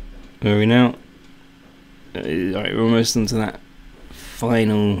 Where are we now? Alright, we're almost onto that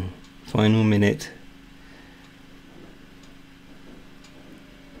final minute.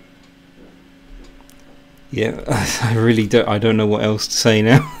 Yeah, I really don't know what else to say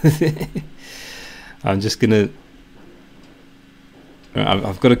now. I'm just gonna.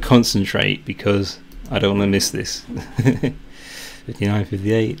 I've got to concentrate because I don't want to miss this.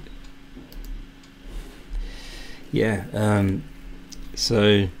 59:58. Yeah.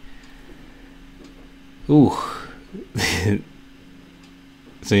 So. Ooh.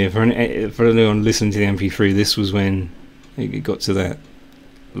 So yeah, for anyone listening to the MP3, this was when it got to that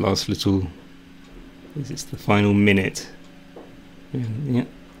last little. It's the final minute. Yeah.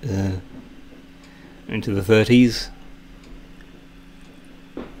 Into the 30s.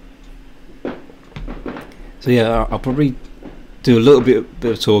 So yeah, I'll probably do a little bit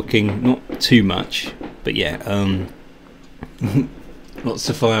of talking, not too much, but yeah, lots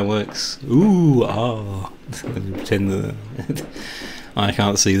of fireworks. Ooh, pretend that I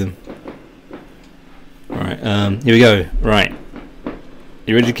can't see them. Alright, here we go. Right,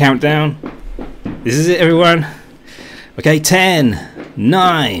 you ready to count down? This is it, everyone. Okay, 10,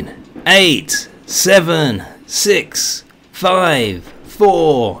 9, 8, 7, 6, 5,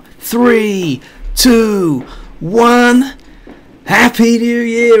 4, 3, 2, 1. Happy New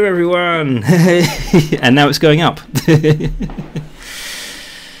Year, everyone! And now it's going up.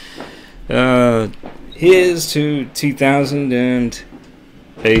 Here's to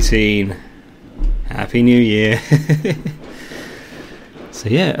 2018. Happy New Year. So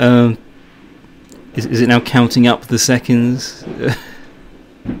yeah, is it now counting up the seconds?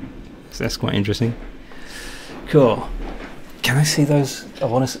 That's quite interesting. Cool. Can I see those? I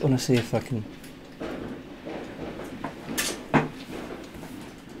want to see if I can.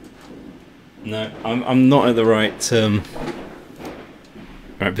 No, I'm not at the right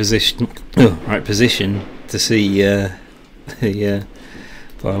position. Right position to see the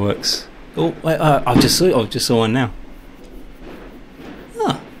fireworks. Oh, wait, I just saw one now.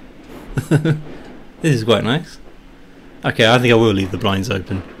 Ah. This is quite nice. Okay, I think I will leave the blinds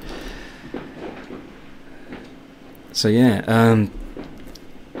open. So yeah,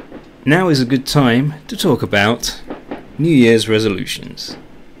 now is a good time to talk about New Year's resolutions,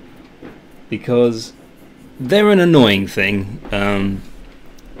 because they're an annoying thing.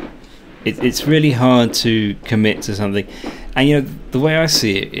 It's really hard to commit to something, and you know the way I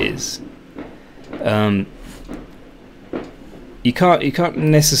see it is, you can't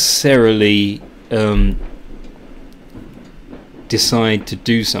necessarily decide to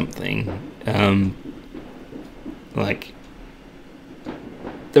do something. Like,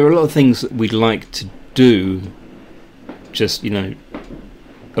 there are a lot of things that we'd like to do just, a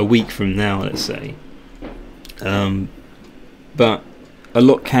week from now, let's say. But a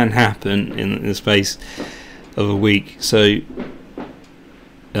lot can happen in the space of a week. So,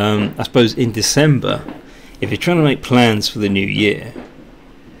 I suppose in December, if you're trying to make plans for the new year,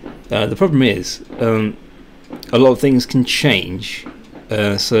 the problem is a lot of things can change.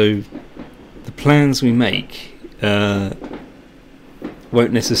 So the plans we make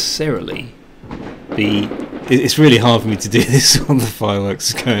won't necessarily be. It's really hard for me to do this on the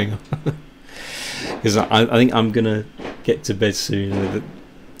fireworks going on, because I think I'm gonna get to bed soon.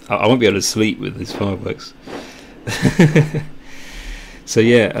 I won't be able to sleep with these fireworks. So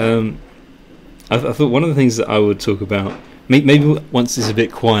yeah, I thought one of the things that I would talk about, maybe once it's a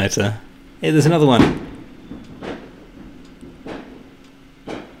bit quieter. Hey, there's another one.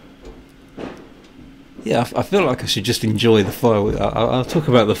 Yeah, I feel like I should just enjoy the fireworks. I'll talk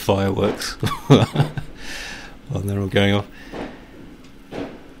about the fireworks while they're all going off.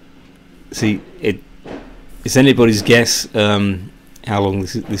 See, it's anybody's guess how long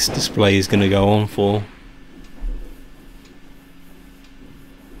this display is going to go on for.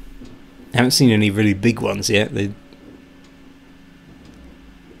 I haven't seen any really big ones yet.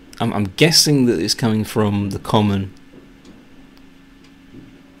 I'm guessing that it's coming from the Common,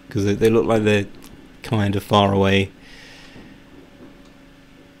 because they look like they're kind of far away.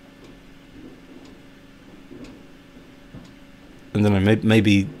 I don't know,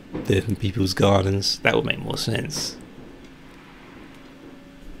 maybe they're from people's gardens. That would make more sense.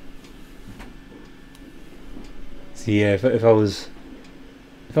 So yeah, if I was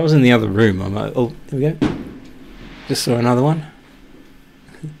in the other room, I might. Oh, here we go. Just saw another one.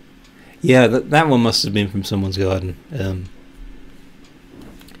 Yeah, that one must have been from someone's garden.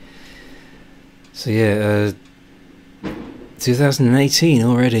 So yeah, 2018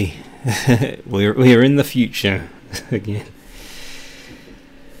 already. we're in the future again.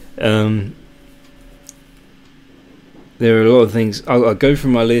 There are a lot of things. I'll go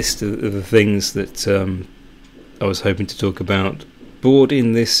through my list of the things that I was hoping to talk about. Bored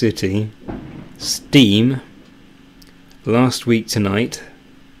in This City, Steam, Last Week Tonight,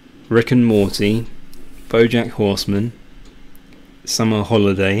 Rick and Morty, BoJack Horseman, Summer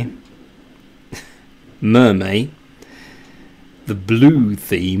Holiday, Mermaid, The Blue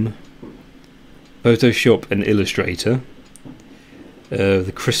Theme, Photoshop and Illustrator,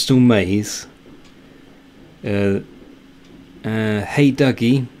 The Crystal Maze, Hey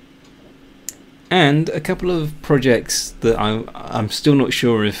Dougie, and a couple of projects that I'm still not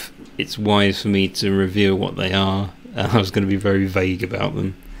sure if it's wise for me to reveal what they are. I was going to be very vague about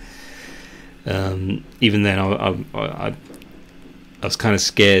them. Even then, I was kind of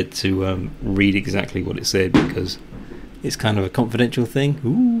scared to read exactly what it said because it's kind of a confidential thing.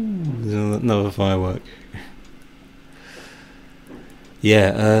 Ooh, there's another firework.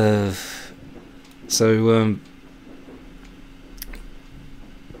 Yeah. So.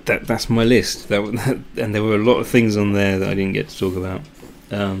 That's my list. And there were a lot of things on there that I didn't get to talk about.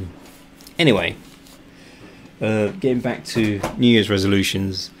 Anyway, getting back to New Year's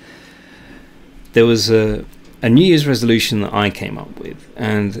resolutions, there was a New Year's resolution that I came up with,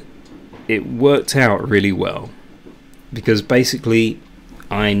 and it worked out really well because basically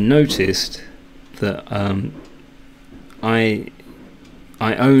I noticed that I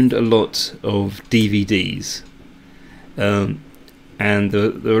owned a lot of DVDs. And there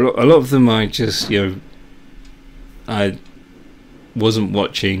were a lot of them I just, I wasn't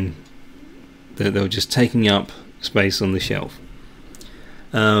watching. They were just taking up space on the shelf.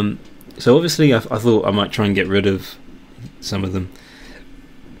 So obviously I thought I might try and get rid of some of them.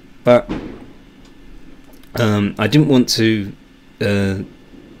 But I didn't want to... I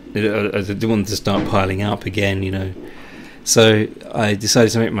didn't want to start piling up again, So I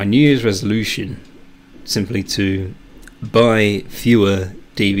decided to make my New Year's resolution simply to buy fewer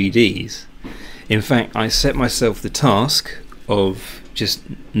DVDs. In fact, I set myself the task of just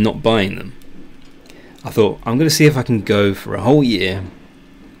not buying them. I thought, I'm going to see if I can go for a whole year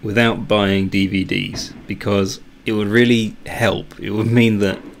without buying DVDs, because it would really help. It would mean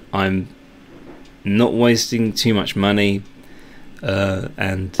that I'm not wasting too much money,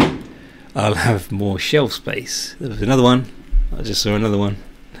 and I'll have more shelf space. There was another one. I just saw another one.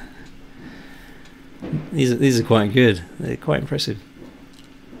 These are quite good. They're quite impressive.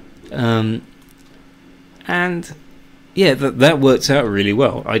 And yeah, that worked out really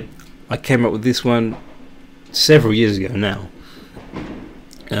well. I came up with this one several years ago now,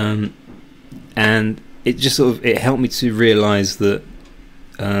 and it just it helped me to realise that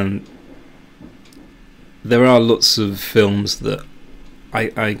there are lots of films that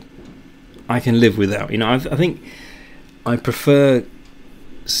I can live without. I think I prefer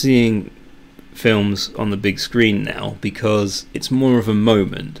seeing films on the big screen now because it's more of a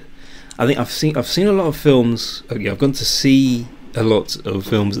moment. I think I've seen a lot of films. I've gone to see a lot of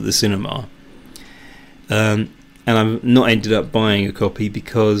films at the cinema, and I've not ended up buying a copy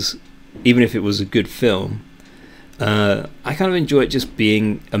because even if it was a good film, I kind of enjoy it just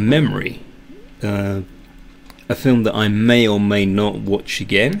being a memory, a film that I may or may not watch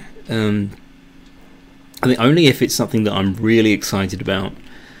again. I think only if it's something that I'm really excited about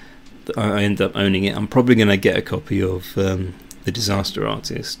that I end up owning it. I'm probably going to get a copy of The Disaster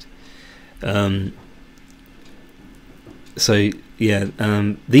Artist. So yeah,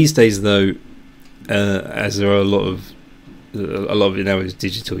 these days though, as there are a lot of it now is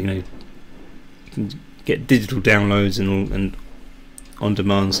digital. You can get digital downloads and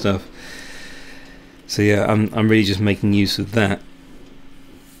on-demand stuff. So yeah, I'm really just making use of that.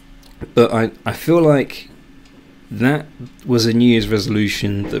 But I feel like that was a New Year's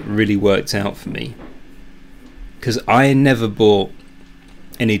resolution that really worked out for me, because I never bought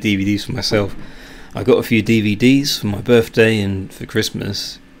any DVDs for myself. I got a few DVDs for my birthday and for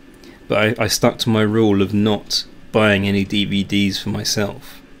Christmas, but I stuck to my rule of not buying any DVDs for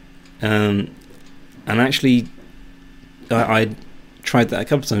myself. And actually, I tried that a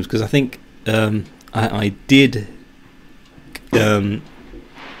couple of times because I think I did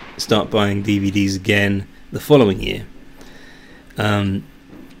start buying DVDs again the following year. The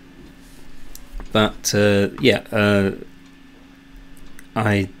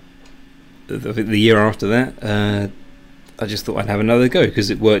year after that, I just thought I'd have another go because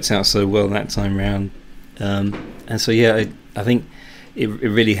it worked out so well that time round. And so yeah, I think it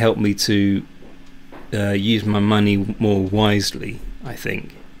really helped me to use my money more wisely, I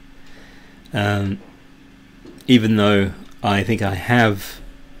think. Even though I think I have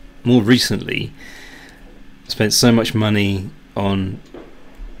more recently spent so much money on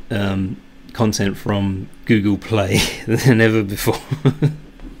content from Google Play than ever before.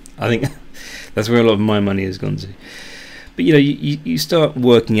 I think that's where a lot of my money has gone to. But you start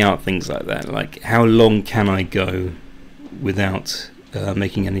working out things like that, like how long can I go without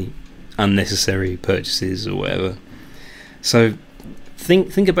making any unnecessary purchases or whatever. So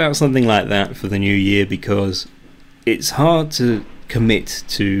think about something like that for the new year, because it's hard to commit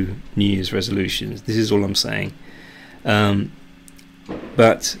to New Year's resolutions. This is all I'm saying.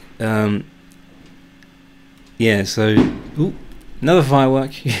 Yeah, so another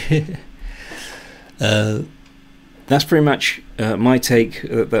firework. That's pretty much my take.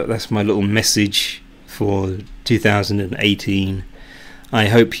 That's my little message for 2018. I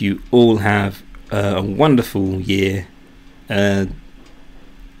hope you all have a wonderful year.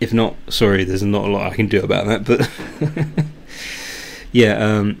 If not, sorry, there's not a lot I can do about that, but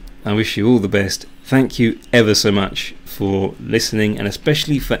yeah, I wish you all the best. Thank you ever so much for listening, and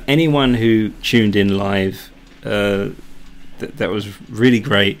especially for anyone who tuned in live. That was really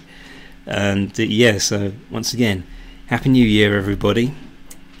great. And yeah, so once again, Happy New Year, everybody,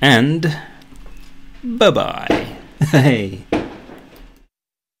 and bye-bye. Hey.